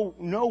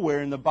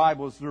 nowhere in the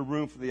Bible is there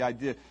room for the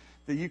idea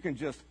that you can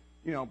just,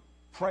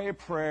 pray a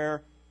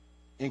prayer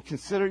and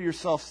consider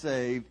yourself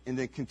saved and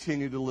then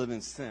continue to live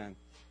in sin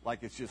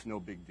like it's just no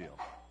big deal.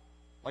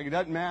 Like it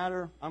doesn't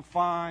matter. I'm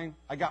fine.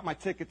 I got my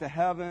ticket to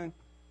heaven.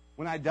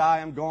 When I die,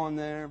 I'm going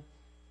there.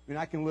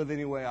 I can live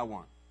any way I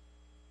want.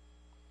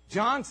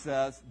 John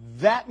says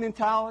that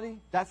mentality,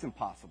 that's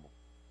impossible.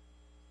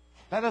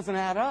 That doesn't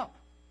add up.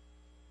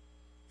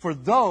 For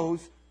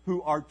those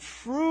who are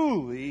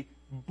truly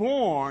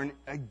born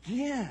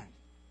again.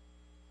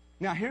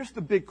 Now, here's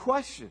the big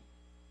question.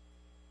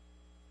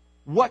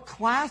 What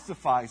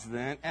classifies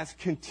then as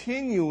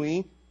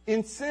continuing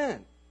in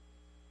sin?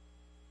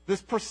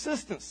 This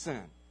persistent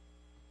sin.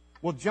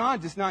 Well, John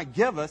does not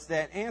give us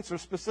that answer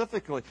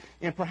specifically.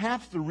 And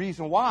perhaps the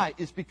reason why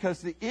is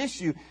because the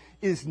issue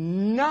is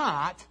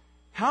not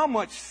how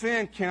much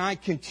sin can I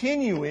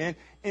continue in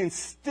and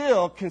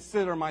still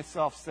consider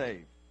myself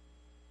saved.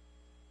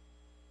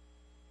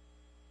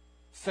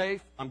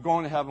 Safe, I'm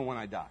going to heaven when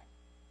I die.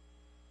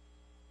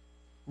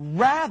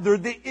 Rather,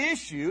 the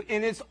issue,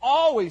 and it's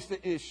always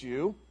the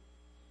issue,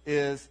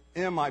 is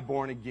am I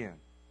born again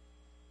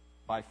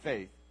by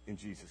faith in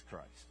Jesus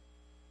Christ?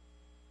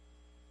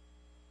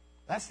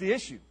 That's the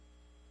issue.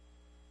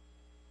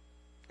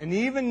 And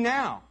even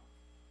now,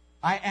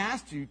 I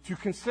ask you to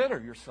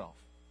consider yourself,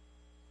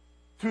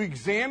 to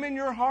examine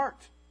your heart.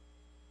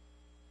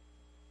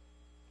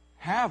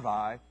 Have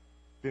I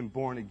been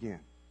born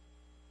again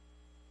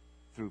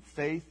through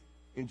faith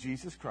in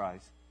Jesus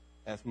Christ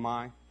as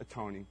my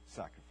atoning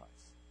sacrifice?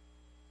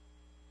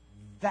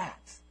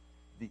 That's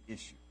the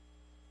issue.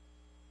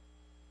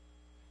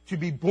 To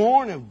be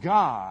born of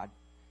God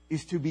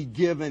is to be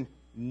given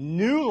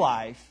new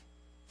life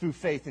through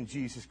faith in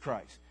Jesus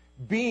Christ.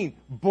 Being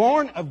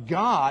born of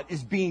God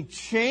is being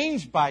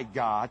changed by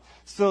God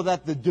so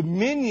that the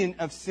dominion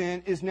of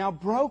sin is now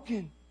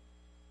broken.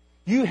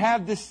 You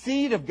have the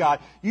seed of God.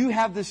 You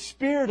have the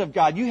Spirit of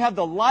God. You have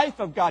the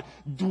life of God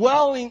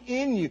dwelling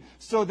in you,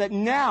 so that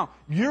now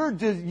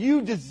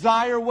you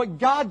desire what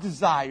God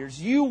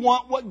desires. You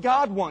want what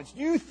God wants.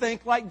 You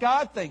think like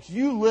God thinks.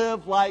 You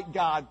live like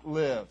God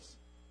lives.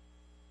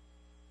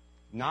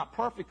 Not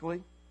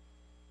perfectly.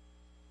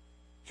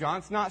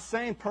 John's not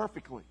saying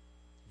perfectly.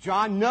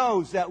 John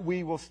knows that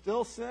we will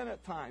still sin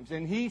at times.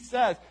 And he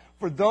says,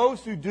 for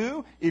those who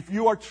do, if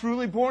you are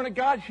truly born of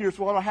God, here's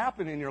what will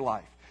happen in your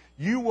life.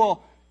 You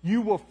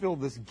will feel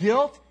this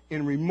guilt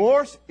and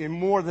remorse, and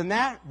more than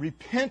that,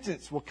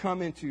 repentance will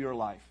come into your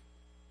life.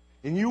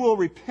 And you will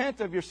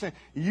repent of your sin.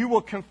 You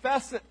will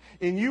confess it,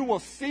 and you will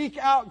seek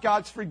out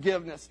God's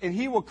forgiveness, and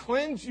He will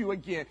cleanse you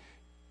again.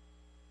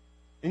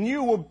 And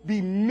you will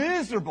be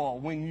miserable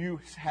when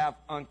you have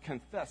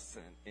unconfessed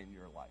sin in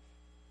your life.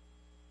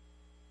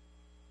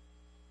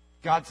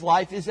 God's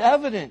life is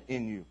evident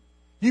in you.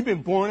 You've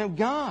been born of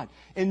God.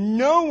 And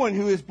no one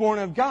who is born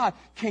of God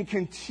can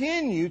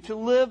continue to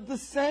live the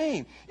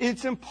same.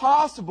 It's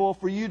impossible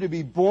for you to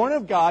be born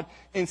of God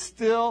and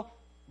still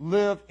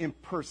live in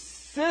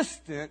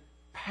persistent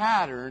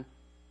pattern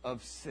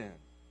of sin.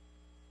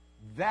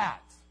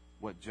 That's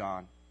what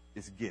John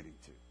is getting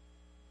to.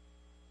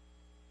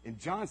 And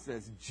John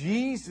says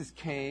Jesus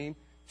came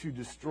to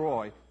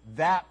destroy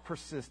that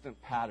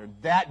persistent pattern,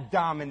 that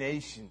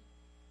domination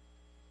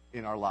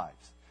in our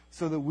lives,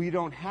 so that we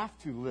don't have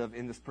to live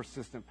in this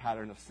persistent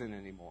pattern of sin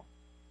anymore.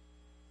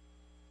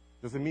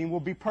 Doesn't mean we'll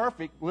be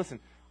perfect. Listen,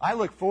 I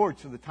look forward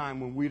to the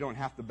time when we don't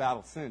have to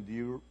battle sin. Do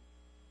you?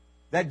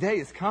 That day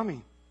is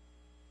coming.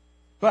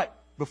 But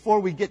before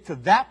we get to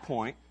that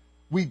point,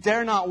 we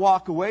dare not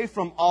walk away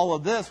from all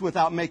of this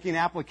without making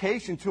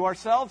application to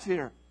ourselves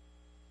here.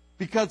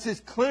 Because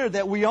it's clear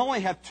that we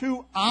only have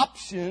two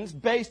options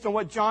based on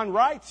what John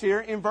writes here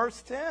in verse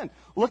 10.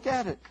 Look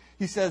at it.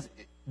 He says,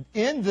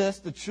 in this,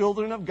 the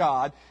children of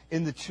God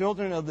and the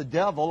children of the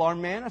devil are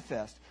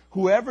manifest.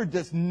 Whoever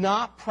does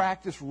not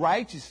practice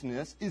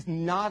righteousness is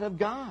not of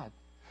God,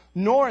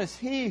 nor is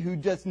he who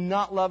does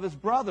not love his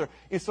brother.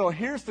 And so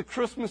here's the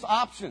Christmas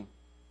option.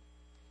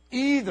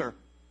 Either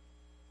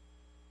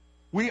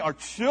we are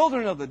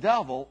children of the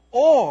devil,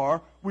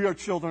 or we are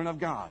children of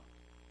God.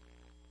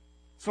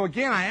 So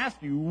again, I ask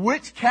you,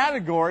 which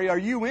category are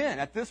you in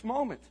at this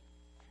moment?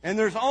 And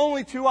there's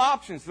only two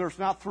options. There's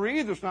not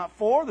three, there's not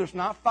four, there's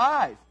not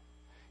five.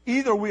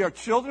 Either we are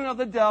children of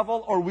the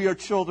devil or we are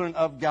children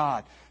of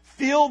God.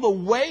 Feel the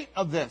weight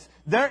of this.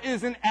 There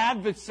is an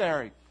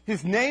adversary.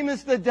 His name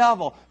is the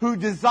devil, who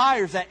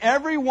desires that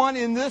everyone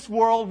in this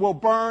world will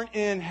burn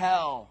in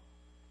hell.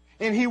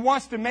 And he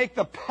wants to make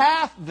the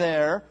path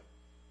there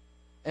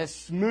as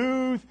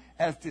smooth,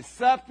 as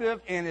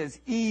deceptive, and as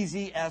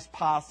easy as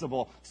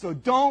possible. So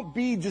don't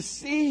be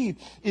deceived.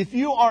 If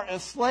you are a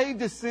slave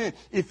to sin,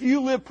 if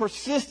you live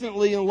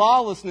persistently in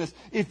lawlessness,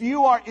 if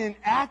you are in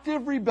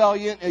active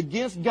rebellion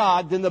against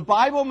God, then the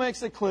Bible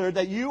makes it clear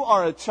that you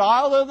are a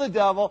child of the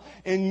devil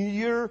and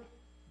you're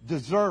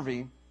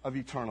deserving of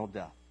eternal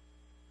death.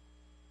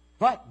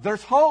 But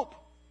there's hope.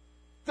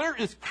 There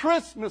is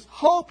Christmas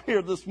hope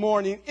here this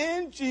morning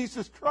in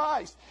Jesus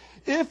Christ.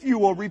 If you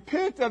will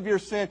repent of your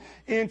sin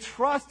and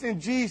trust in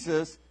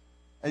Jesus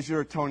as your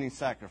atoning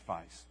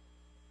sacrifice.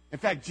 In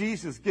fact,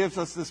 Jesus gives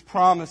us this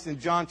promise in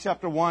John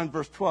chapter 1,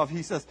 verse 12.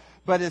 He says,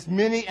 but as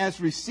many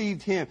as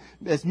received Him,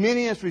 as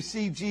many as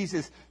received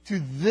Jesus, to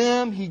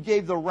them He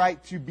gave the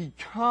right to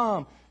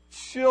become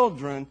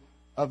children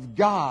of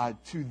God,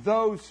 to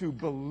those who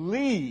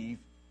believe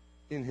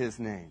in His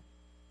name.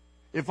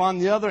 If, on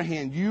the other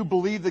hand, you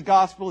believe the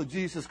gospel of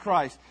Jesus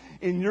Christ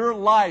and your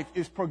life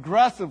is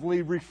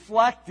progressively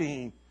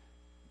reflecting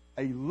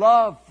a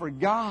love for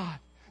God,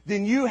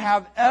 then you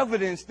have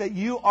evidence that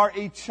you are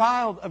a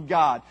child of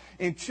God.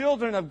 And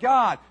children of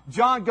God,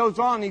 John goes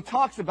on and he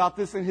talks about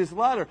this in his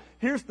letter.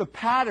 Here's the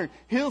pattern.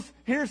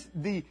 Here's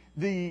the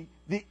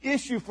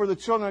issue for the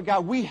children of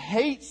God. We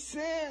hate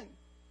sin.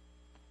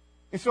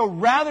 And so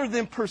rather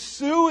than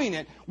pursuing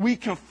it, we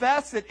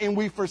confess it and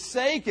we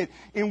forsake it.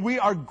 And we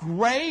are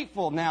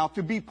grateful now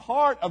to be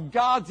part of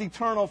God's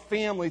eternal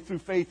family through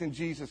faith in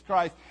Jesus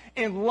Christ.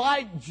 And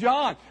like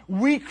John,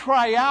 we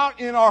cry out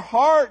in our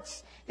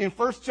hearts in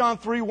 1 John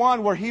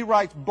 3:1 where he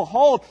writes,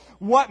 behold,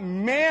 what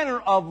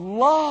manner of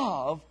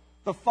love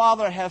the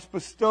Father has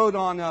bestowed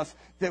on us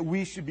that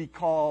we should be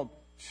called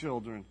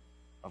children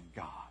of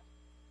God.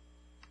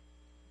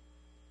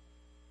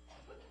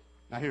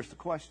 Now here's the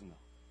question though.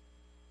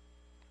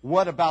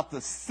 What about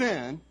the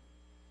sin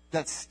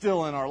that's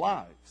still in our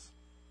lives?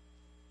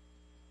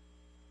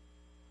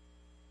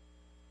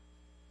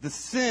 The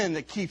sin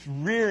that keeps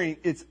rearing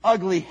its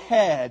ugly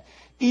head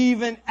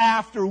even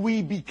after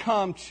we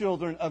become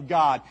children of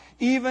God,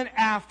 even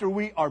after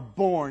we are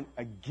born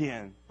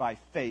again by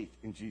faith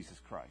in Jesus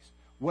Christ.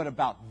 What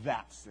about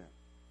that sin?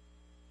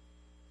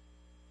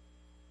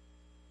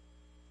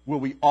 Will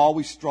we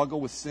always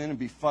struggle with sin and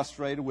be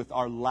frustrated with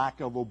our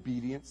lack of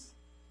obedience?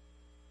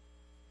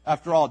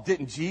 After all,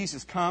 didn't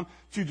Jesus come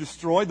to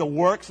destroy the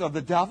works of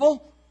the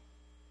devil?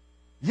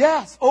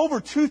 Yes,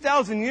 over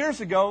 2,000 years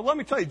ago, let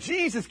me tell you,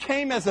 Jesus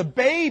came as a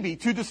baby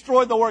to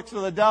destroy the works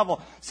of the devil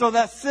so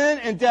that sin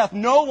and death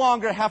no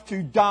longer have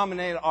to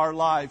dominate our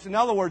lives. In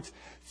other words,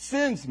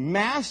 sin's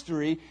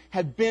mastery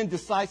had been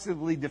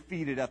decisively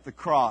defeated at the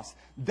cross.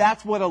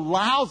 That's what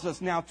allows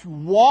us now to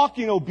walk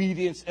in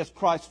obedience as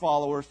Christ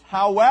followers.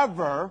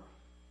 However,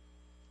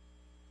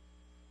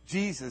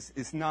 Jesus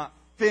is not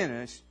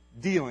finished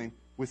dealing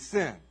with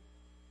sin.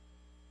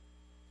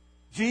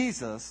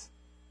 Jesus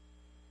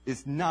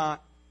is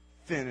not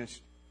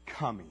finished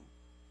coming.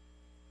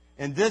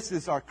 And this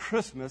is our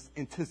Christmas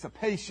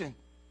anticipation.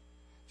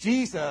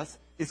 Jesus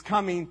is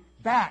coming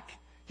back.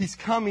 He's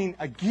coming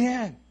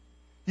again.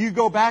 You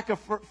go back a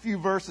few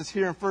verses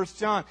here in 1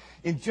 John,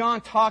 and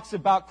John talks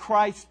about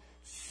Christ's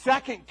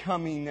second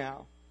coming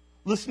now.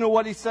 Listen to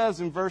what he says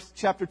in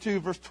chapter 2,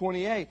 verse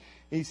 28.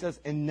 He says,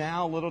 "And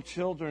now, little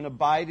children,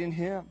 abide in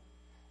him,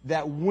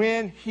 that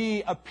when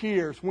he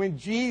appears, when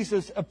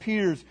Jesus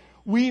appears,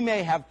 we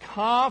may have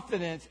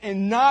confidence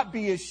and not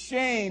be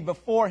ashamed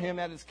before him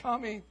at his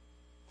coming."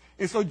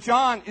 And so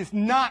John is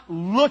not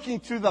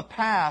looking to the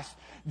past.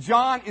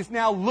 John is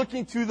now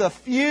looking to the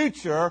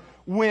future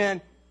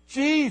when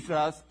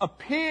Jesus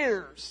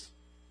appears.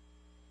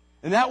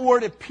 And that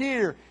word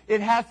appear,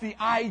 it has the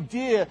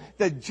idea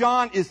that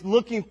John is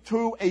looking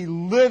to a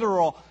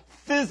literal,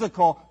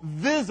 physical,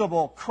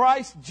 visible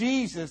Christ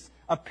Jesus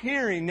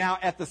appearing now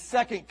at the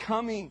second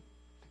coming.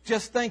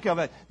 Just think of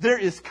it. There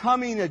is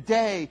coming a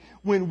day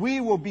when we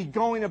will be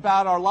going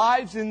about our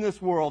lives in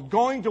this world,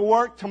 going to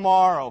work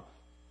tomorrow,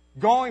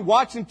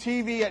 watching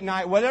TV at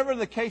night, whatever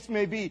the case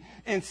may be,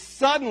 and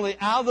suddenly,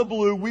 out of the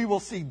blue, we will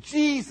see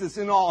Jesus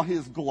in all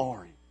his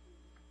glory.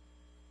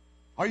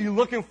 Are you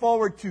looking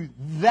forward to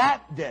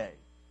that day?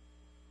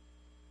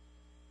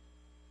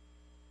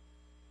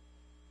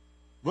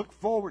 Look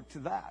forward to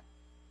that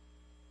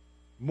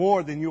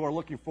more than you are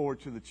looking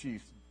forward to the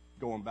Chiefs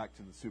going back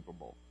to the Super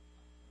Bowl.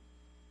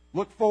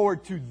 Look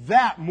forward to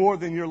that more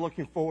than you're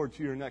looking forward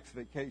to your next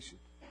vacation.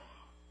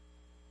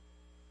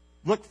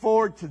 Look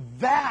forward to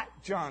that,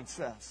 John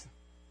says.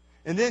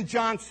 And then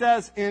John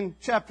says in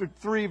chapter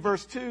 3,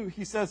 verse 2,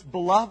 he says,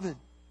 "Beloved,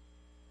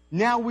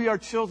 now we are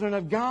children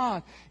of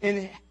God,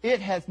 and it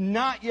has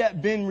not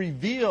yet been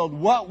revealed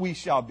what we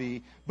shall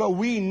be, but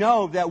we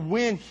know that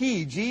when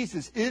he,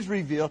 Jesus, is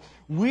revealed,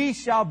 we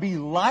shall be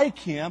like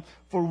him,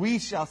 for we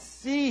shall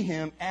see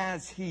him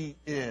as he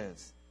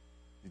is."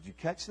 Did you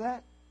catch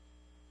that?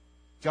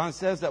 John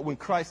says that when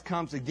Christ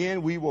comes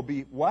again, we will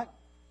be what?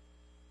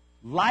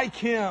 Like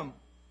him.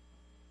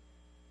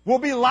 We'll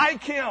be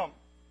like him.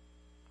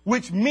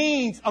 Which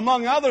means,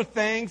 among other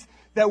things,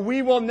 that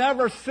we will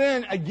never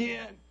sin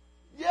again.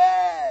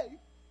 Yay!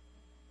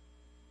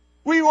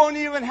 We won't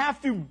even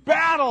have to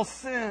battle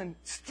sin,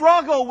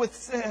 struggle with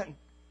sin.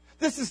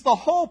 This is the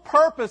whole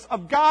purpose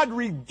of God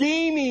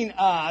redeeming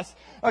us,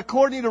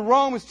 according to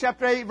Romans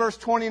chapter 8, verse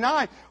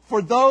 29.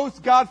 "For those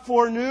God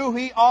foreknew,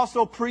 he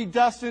also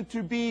predestined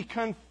to be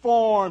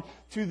conformed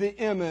to the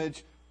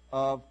image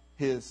of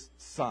his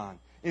Son."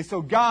 And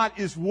so God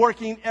is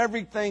working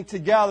everything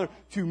together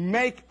to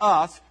make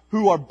us,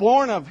 who are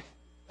born of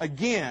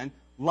again,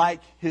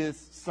 like his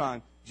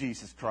Son,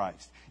 Jesus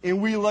Christ. And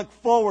we look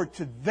forward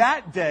to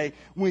that day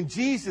when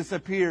Jesus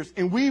appears,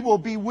 and we will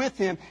be with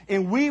him,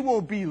 and we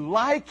will be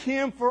like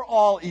him for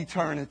all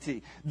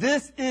eternity.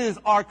 This is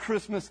our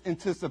Christmas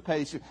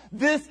anticipation.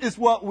 This is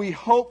what we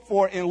hope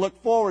for and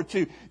look forward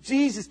to.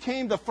 Jesus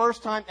came the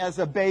first time as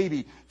a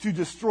baby to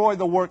destroy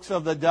the works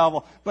of the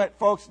devil. But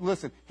folks,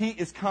 listen, he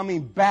is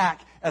coming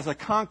back as a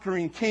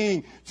conquering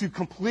king to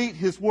complete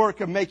his work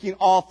of making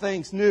all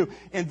things new.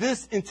 And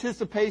this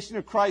anticipation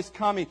of Christ's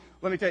coming,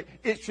 let me tell you,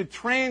 it should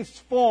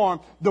transform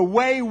the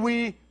way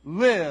we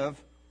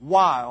live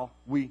while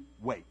we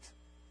wait.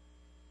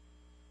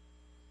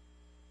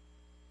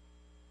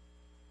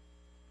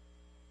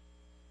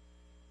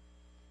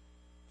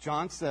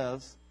 John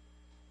says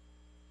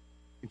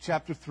in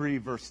chapter 3,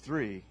 verse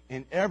 3,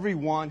 "And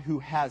everyone who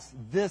has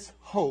this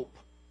hope,"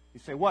 you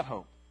say, what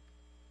hope?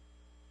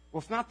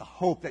 Well, it's not the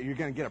hope that you're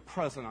going to get a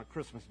present on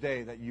Christmas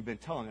Day that you've been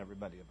telling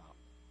everybody about.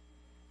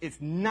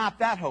 It's not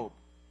that hope.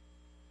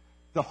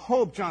 The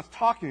hope John's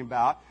talking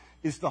about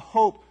is the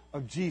hope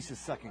of Jesus'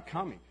 second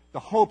coming. The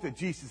hope that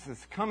Jesus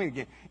is coming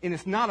again. And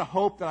it's not a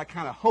hope that I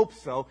kind of hope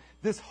so.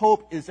 This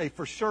hope is a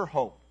for sure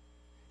hope.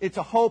 It's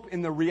a hope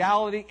in the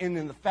reality and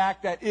in the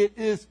fact that it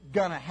is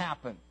going to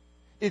happen.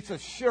 It's a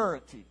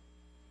surety.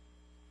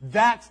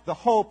 That's the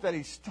hope that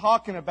he's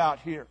talking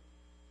about here.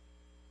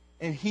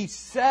 And he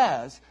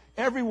says,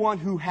 everyone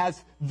who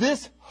has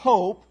this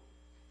hope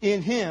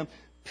in him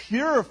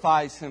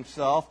purifies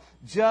himself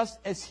just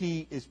as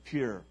he is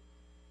pure.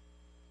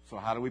 So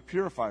how do we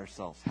purify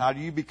ourselves? How do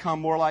you become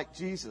more like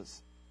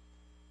Jesus?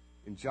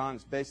 And John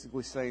is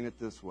basically saying it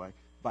this way: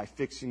 by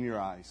fixing your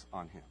eyes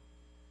on him.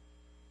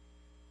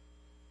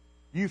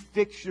 You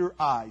fix your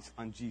eyes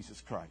on Jesus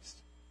Christ.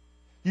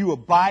 You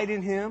abide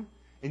in him,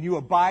 and you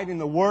abide in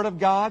the Word of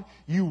God.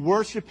 You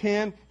worship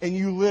him, and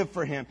you live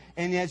for him.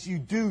 And as you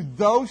do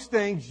those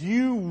things,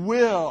 you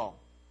will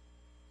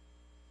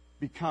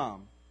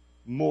become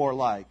more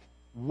like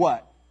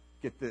what?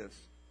 Get this,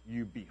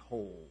 you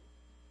behold.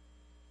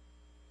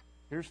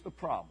 Here's the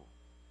problem.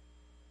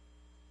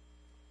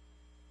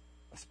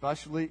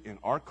 Especially in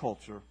our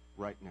culture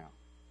right now.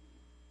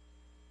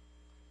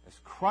 As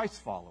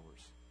Christ followers,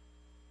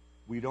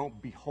 we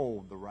don't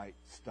behold the right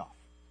stuff.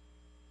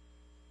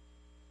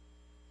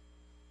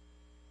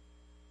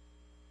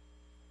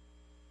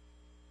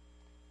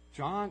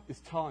 John is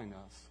telling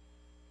us,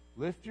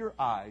 lift your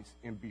eyes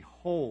and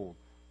behold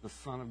the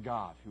Son of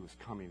God who is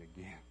coming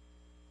again.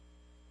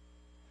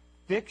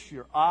 Fix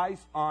your eyes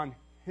on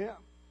Him.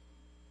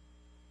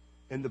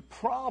 And the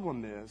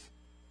problem is,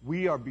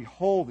 we are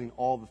beholding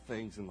all the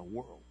things in the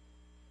world.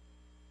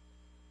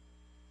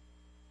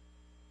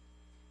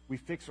 We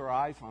fix our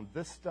eyes on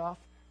this stuff.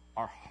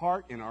 Our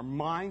heart and our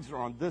minds are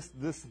on this,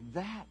 and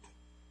that.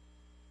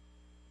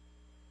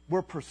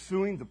 We're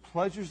pursuing the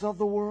pleasures of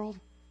the world.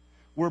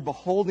 We're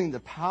beholding the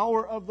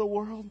power of the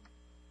world.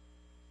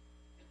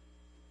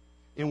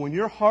 And when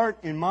your heart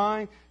and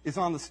mind is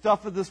on the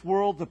stuff of this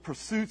world, the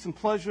pursuits and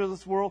pleasure of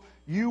this world,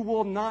 you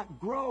will not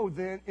grow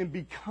then in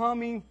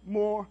becoming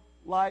more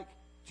like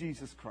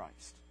Jesus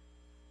Christ.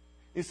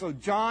 And so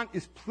John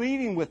is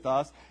pleading with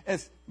us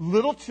as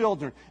little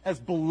children, as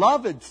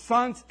beloved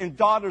sons and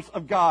daughters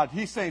of God.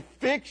 He's saying,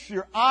 fix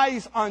your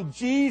eyes on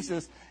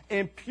Jesus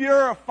and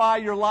purify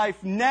your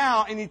life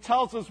now. And he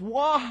tells us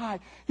why.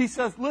 He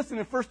says, listen,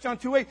 in 1 John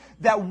 2:8,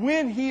 that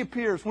when He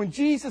appears, when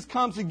Jesus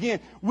comes again,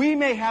 we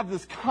may have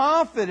this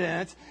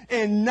confidence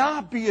and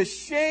not be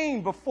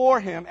ashamed before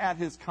Him at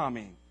His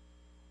coming.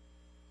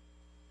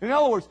 In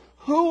other words,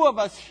 who of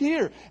us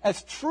here,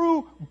 as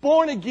true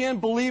born-again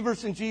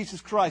believers in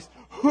Jesus Christ,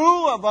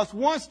 who of us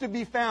wants to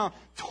be found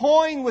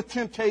toying with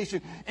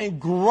temptation and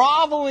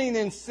groveling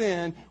in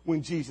sin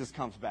when Jesus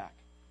comes back?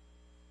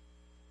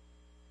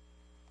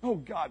 Oh,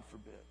 God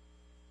forbid.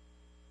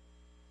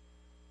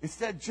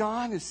 Instead,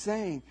 John is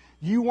saying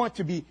you want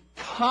to be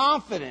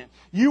confident.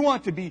 You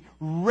want to be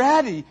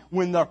ready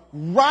when the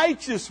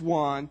righteous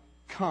one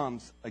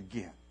comes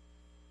again.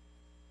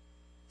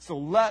 So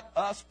let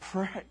us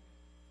pray.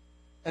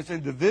 As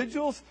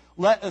individuals,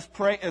 let us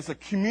pray as a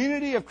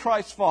community of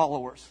Christ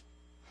followers.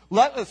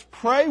 Let us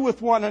pray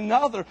with one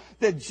another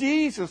that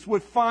Jesus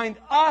would find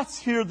us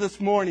here this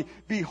morning,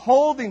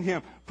 beholding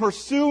Him,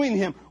 pursuing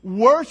Him,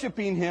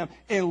 worshiping Him,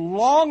 and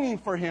longing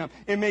for Him.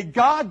 And may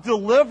God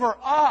deliver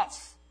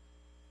us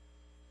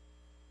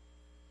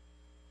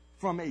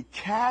from a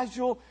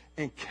casual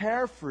and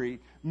carefree,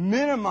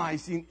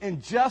 minimizing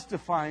and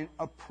justifying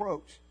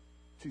approach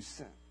to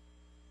sin.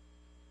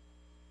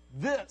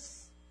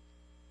 This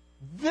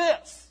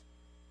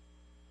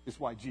is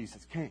why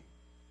Jesus came.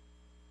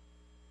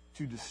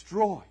 To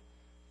destroy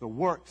the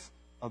works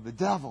of the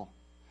devil,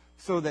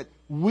 so that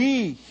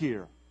we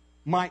here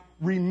might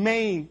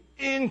remain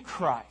in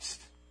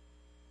Christ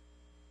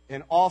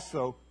and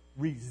also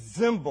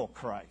resemble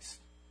Christ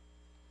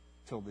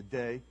till the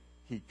day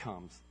He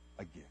comes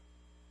again.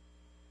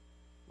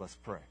 Let's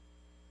pray.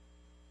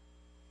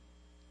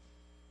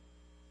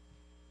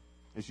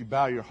 As you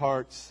bow your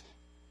hearts,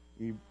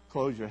 you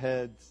close your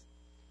heads,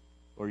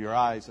 or your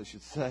eyes, I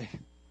should say.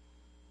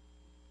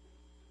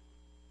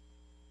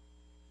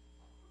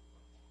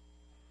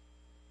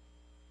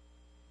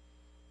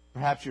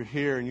 Perhaps you're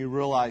here and you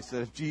realize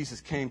that if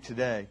Jesus came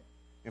today,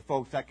 and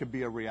folks, that could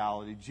be a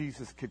reality.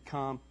 Jesus could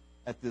come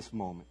at this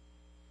moment.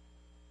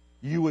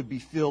 You would be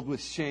filled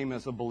with shame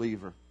as a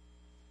believer.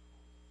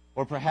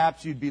 Or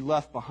perhaps you'd be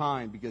left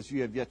behind because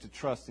you have yet to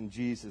trust in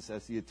Jesus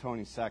as the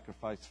atoning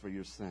sacrifice for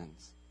your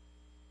sins.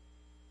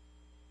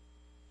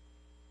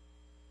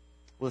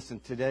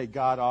 Listen, today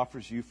God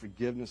offers you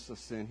forgiveness of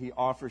sin. He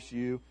offers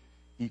you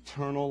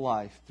eternal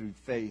life through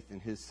faith in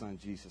His Son,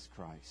 Jesus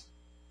Christ.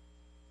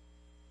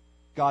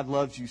 God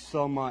loves you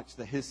so much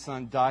that His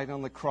Son died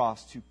on the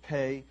cross to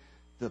pay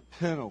the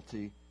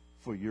penalty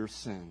for your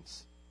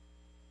sins.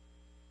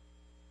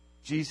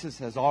 Jesus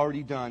has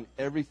already done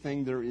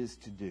everything there is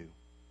to do.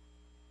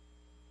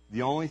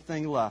 The only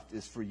thing left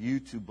is for you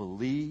to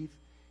believe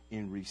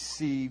and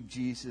receive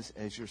Jesus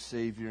as your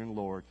Savior and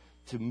Lord,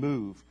 to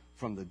move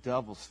from the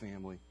devil's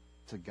family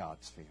to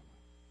God's family.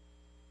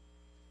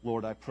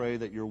 Lord, I pray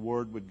that your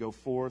word would go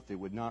forth. It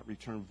would not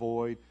return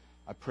void.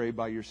 I pray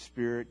by your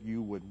Spirit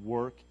you would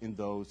work in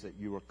those that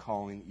you are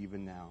calling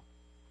even now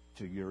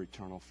to your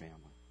eternal family.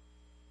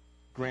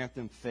 Grant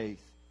them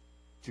faith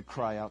to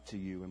cry out to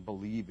you and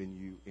believe in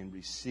you and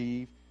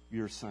receive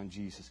your Son,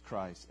 Jesus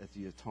Christ, as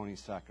the atoning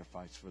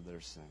sacrifice for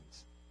their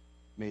sins.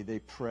 May they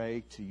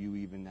pray to you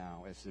even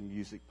now as the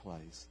music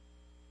plays.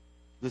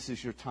 This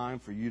is your time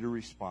for you to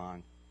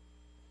respond.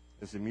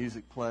 As the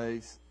music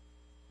plays,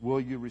 will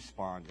you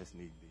respond as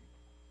need be?